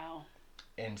 Wow.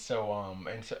 And so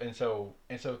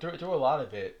through a lot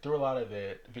of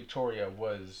it, Victoria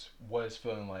was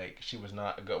feeling like she was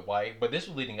not a good wife. But this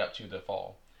was leading up to the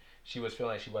fall. She was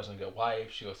feeling like she wasn't a good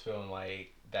wife. She was feeling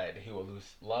like that he would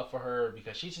lose love for her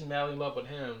because she's just madly in love with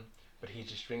him, but he's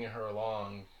just stringing her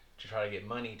along to try to get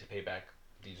money to pay back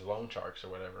these loan sharks or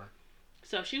whatever.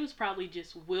 So she was probably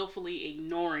just willfully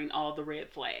ignoring all the red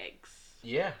flags.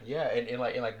 Yeah, yeah, and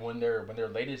like when their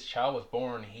latest child was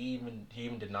born, he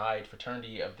even denied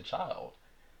paternity of the child.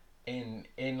 And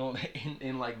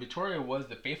like Victoria was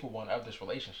the faithful one of this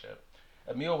relationship.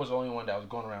 Emil was the only one that was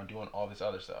going around doing all this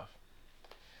other stuff.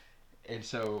 And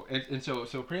so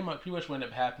pretty much what ended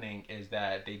up happening is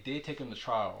that they did take him to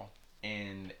trial,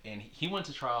 and he went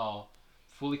to trial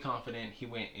fully confident. He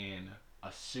went in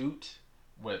a suit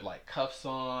with like cuffs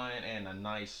on and a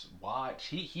nice watch.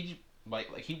 He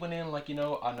like he went in like, I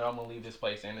know I'm gonna leave this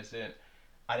place innocent.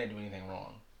 I didn't do anything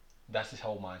wrong. That's his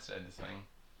whole mindset in this thing.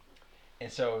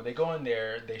 And so they go in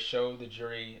there. They show the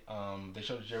jury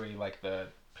like the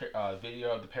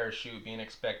video of the parachute being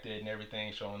expected and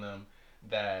everything, showing them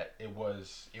that it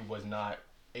was not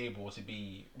able to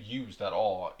be used at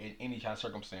all in any kind of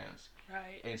circumstance.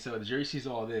 Right. And so the jury sees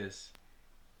all this,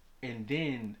 and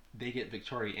then they get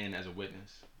Victoria in as a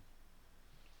witness.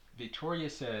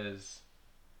 Victoria says,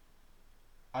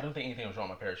 "I don't think anything was wrong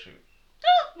with my parachute.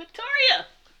 Oh, Victoria!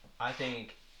 I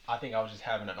think I was just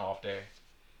having an off day."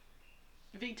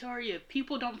 Victoria,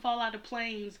 people don't fall out of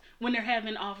planes when they're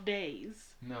having off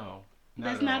days. No, not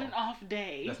That's at not all. an off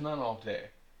day. That's not an off day.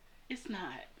 It's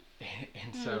not.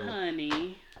 And Mm, so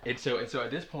honey. and so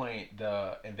at this point,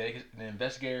 the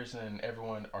investigators and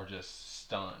everyone are just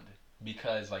stunned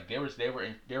because like they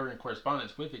were in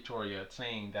correspondence with Victoria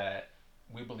saying that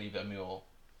we believe that Emil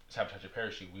sabotaged your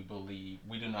parachute.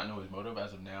 We do not know his motive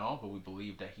as of now, but we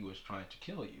believe that he was trying to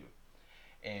kill you.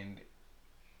 And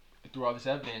through all this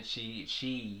evidence,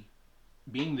 she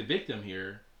being the victim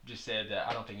here just said that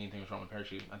I don't think anything was wrong with the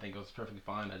parachute. I think it was perfectly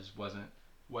fine. I just wasn't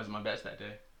my best that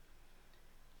day.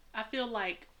 I feel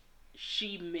like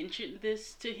she mentioned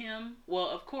this to him. Well,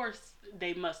 of course,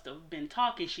 they must have been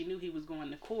talking. She knew he was going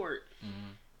to court.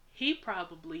 Mm-hmm. He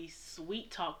probably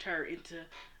sweet talked her into,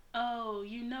 oh,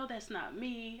 you know that's not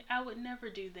me. I would never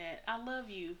do that. I love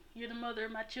you. You're the mother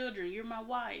of my children. You're my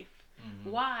wife.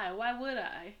 Mm-hmm. Why? Why would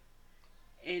I?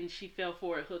 And she fell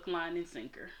for it hook, line, and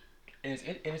sinker. And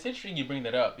it's interesting you bring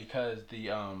that up because the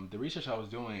research I was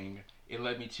doing, it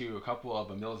led me to a couple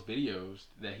of Emil's videos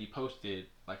that he posted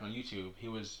like on YouTube. He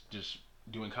was just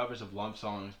doing covers of love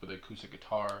songs with acoustic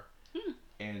guitar, Hmm.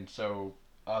 and so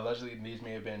allegedly these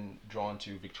may have been drawn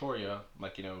to Victoria,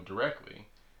 like, directly,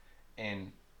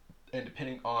 and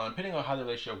depending on how the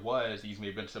relationship was, these may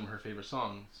have been some of her favorite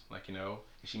songs. Like,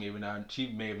 she may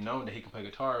have known that he can play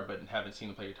guitar, but haven't seen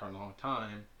him play guitar in a long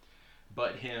time.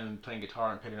 But him playing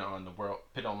guitar and putting it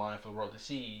online for the world to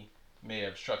see may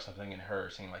have struck something in her,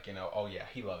 saying like, oh yeah,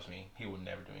 he loves me. He will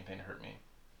never do anything to hurt me.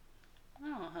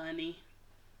 Oh, honey.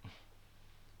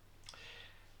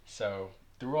 So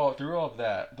through all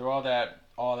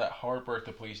that hard work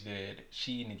the police did,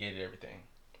 she negated everything.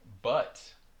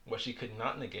 But what she could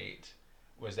not negate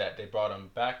was that they brought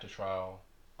him back to trial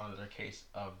under the case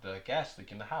of the gas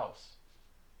leak in the house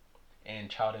and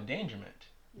child endangerment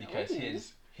because No.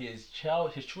 his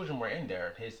children were in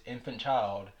there, his infant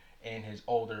child and his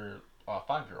older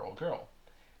 5-year old girl.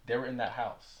 They were in that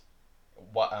house.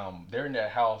 They're in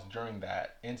that house during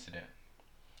that incident,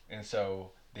 and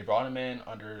so they brought him in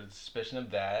under the suspicion of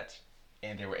that,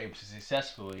 and they were able to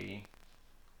successfully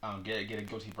get a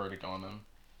guilty verdict on them,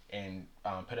 and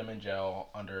put him in jail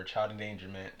under child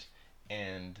endangerment,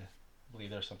 and I believe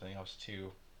there's something else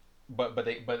too. But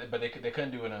they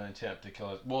couldn't do an attempt to kill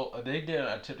his. Well, they did an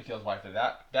attempt to kill his wife in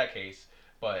that case,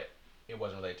 but it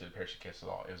wasn't related to the parachute case at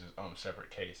all. It was his own separate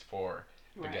case for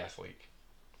the Right. gas leak.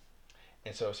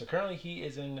 And so currently he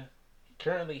is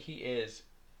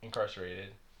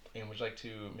incarcerated. And would you like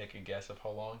to make a guess of how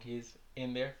long he's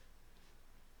in there?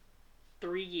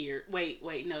 3 years. Wait,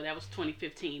 no, that was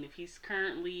 2015. If he's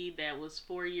currently, that was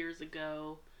 4 years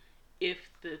ago.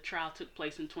 If the trial took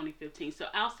place in 2015, so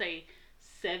I'll say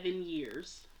 7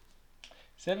 years.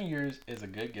 7 years is a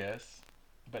good guess,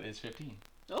 but it's 15.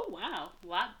 Oh wow, a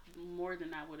lot more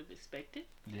than I would have expected.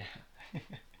 Yeah.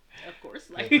 Of course,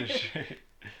 Yeah, like for sure.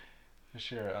 For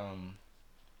sure.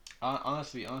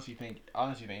 Honestly think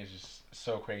it's just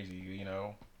so crazy.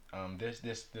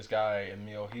 This guy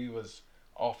Emil, he was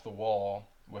off the wall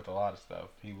with a lot of stuff.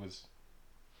 He was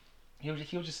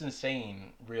just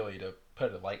insane, really, to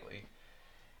put it lightly.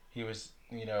 He was,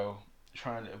 he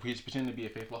was pretending to be a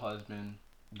faithful husband,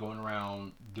 going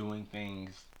around doing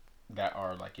things that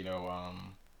are like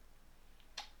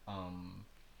um,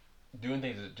 doing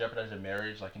things that jeopardize their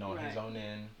marriage, like on his Right. own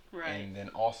end, Right. and then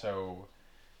also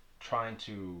trying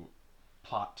to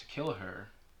plot to kill her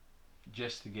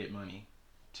just to get money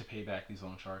to pay back these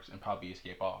loan sharks and probably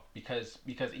escape off because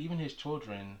even his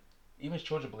children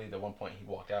believed at one point he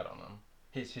walked out on them.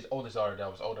 His oldest daughter that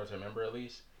was older to remember at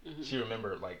least, Hmm. she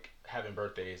remembered like having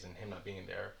birthdays and him not being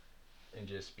there and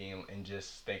just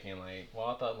thinking like, well,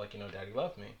 I thought like daddy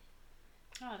loved me.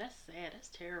 Oh, that's sad. That's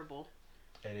terrible.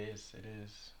 It is,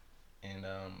 and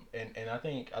I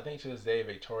think to this day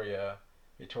Victoria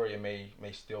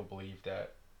may still believe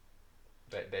that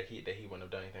he wouldn't have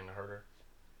done anything to hurt her.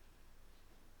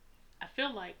 I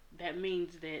feel like that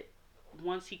means that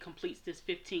once he completes this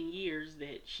 15 years,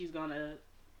 that she's gonna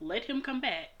let him come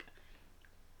back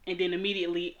and then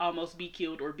immediately almost be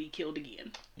killed or be killed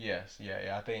again. Yes,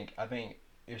 yeah. I think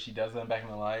if she does let him back in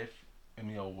life,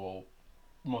 Emil will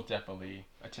most definitely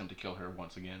attempt to kill her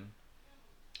once again.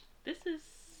 This is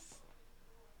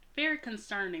very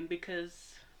concerning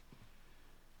because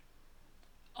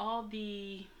all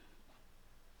the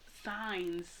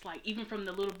signs, like even from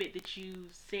the little bit that you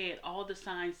said, all the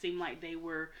signs seem like they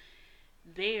were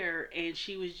there and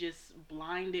she was just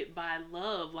blinded by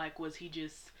love. Like, was he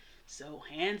just so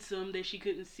handsome that she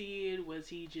couldn't see it? Was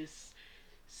he just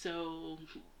so,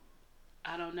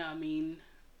 I don't know. I mean,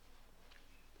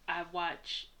 I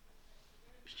watch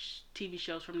TV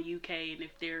shows from the UK, and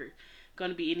if there are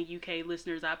going to be any UK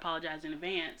listeners, I apologize in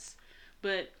advance.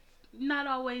 But not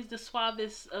always the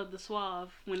suavest of the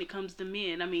suave when it comes to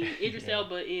men. I mean, Idris Yeah.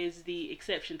 Elba is the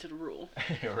exception to the rule,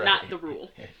 not Right. the rule.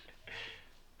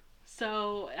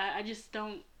 So I just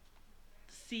don't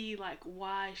see like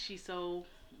why she's so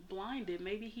blinded.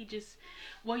 Maybe he just,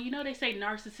 well, they say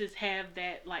narcissists have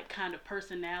that like kind of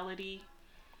personality.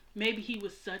 Maybe he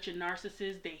was such a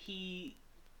narcissist that he,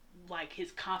 like,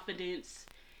 his confidence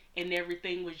and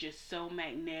everything was just so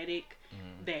magnetic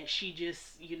Mm. that she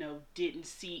just didn't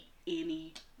see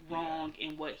any Yeah. wrong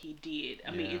in what he did.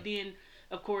 I mean, Yeah. and then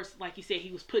of course, like you said,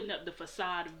 he was putting up the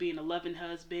facade of being a loving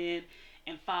husband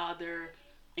and father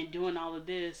and doing all of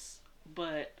this,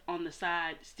 but on the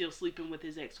side still sleeping with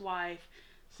his ex-wife,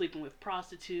 sleeping with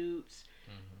prostitutes,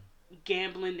 Hmm.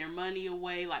 gambling their money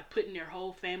away, like putting their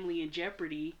whole family in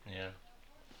jeopardy. Yeah.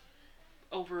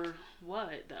 Over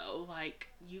what though? Like,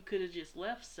 you could have just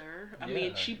left, sir. I mean,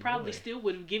 Yeah. she probably Really. still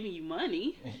would have given you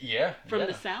money Yeah. from the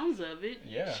Yeah. sounds of it.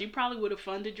 Yeah. She probably would have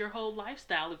funded your whole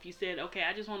lifestyle if you said, "Okay,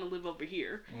 I just want to live over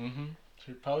here." Hmm.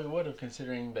 She probably would have,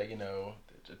 considering that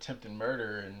attempted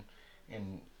murder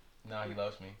and now he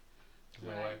loves me.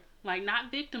 There's no way. Right. Like,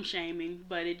 not victim shaming,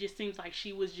 but it just seems like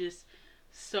she was just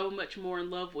so much more in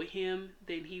love with him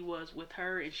than he was with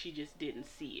her, and she just didn't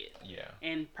see it. Yeah.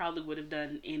 And probably would have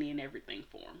done any and everything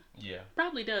for him. Yeah.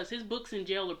 Probably does. His books in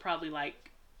jail are probably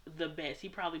like the best. He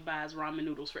probably buys ramen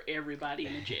noodles for everybody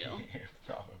in the jail.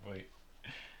 Probably.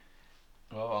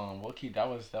 Well, Keith, that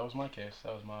was my case.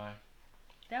 That was my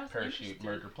That was parachute interesting.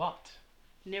 murder plot.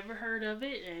 Never heard of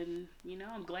it, and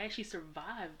I'm glad she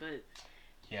survived. But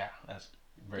Yeah, that's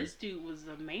very. this dude was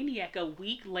a maniac. A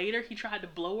week later, he tried to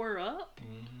blow her up.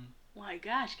 Hmm. Like,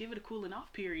 gosh, give it a cooling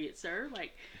off period, sir.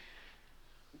 Like,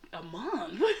 a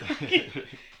month.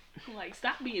 Like,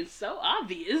 stop being so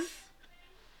obvious.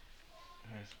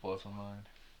 It blows my mind.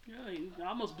 You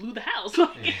almost blew the house.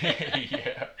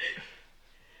 Yeah.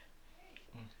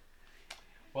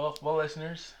 Well,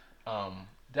 listeners,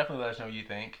 definitely let us know what you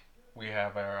think. We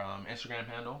have our Instagram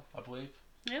handle, I believe.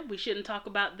 Yeah, we shouldn't talk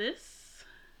about this.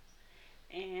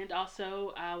 And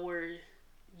also our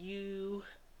US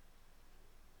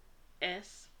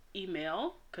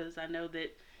email, because I know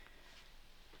that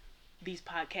these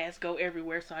podcasts go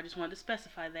everywhere, so I just wanted to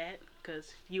specify that,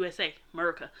 because USA,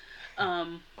 America.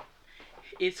 Um,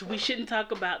 it's we shouldn't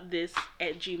talk about this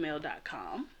at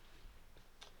gmail.com.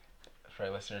 That's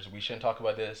right, listeners. We shouldn't talk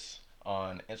about this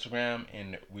on Instagram,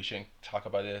 and we shouldn't talk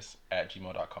about this at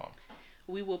gmail.com.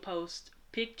 We will post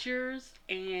pictures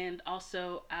and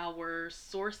also our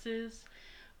sources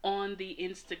on the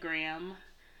Instagram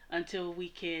until we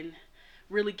can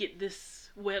really get this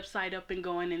website up and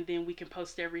going, and then we can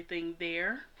post everything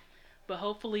there. But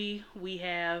hopefully we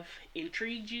have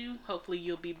intrigued you. Hopefully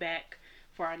you'll be back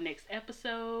for our next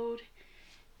episode,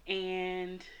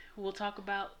 and we'll talk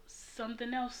about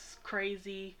something else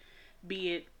crazy,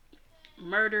 be it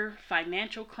murder,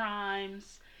 financial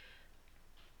crimes,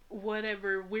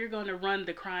 whatever. We're going to run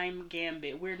the crime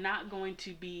gambit. We're not going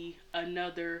to be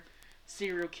another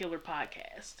serial killer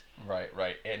podcast. Right.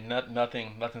 And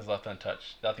nothing's left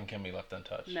untouched. Nothing can be left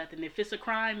untouched. Nothing. If it's a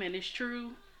crime and it's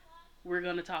true, we're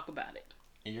going to talk about it.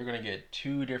 And you're gonna get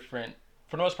two different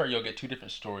For the most part, you'll get two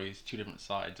different stories, two different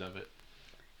sides of it.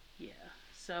 Yeah.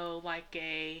 So like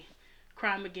a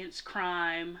crime against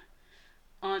crime,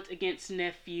 aunt against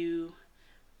nephew,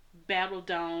 battle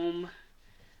dome,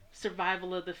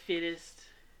 survival of the fittest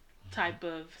type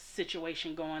of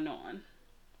situation going on.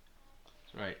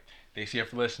 Right. Thanks here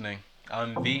for listening.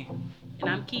 I'm V, And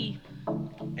I'm Key.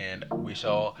 and we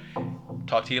shall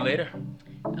talk to you later.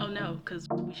 Oh no, because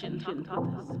we shouldn't talk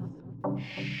about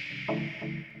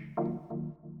this.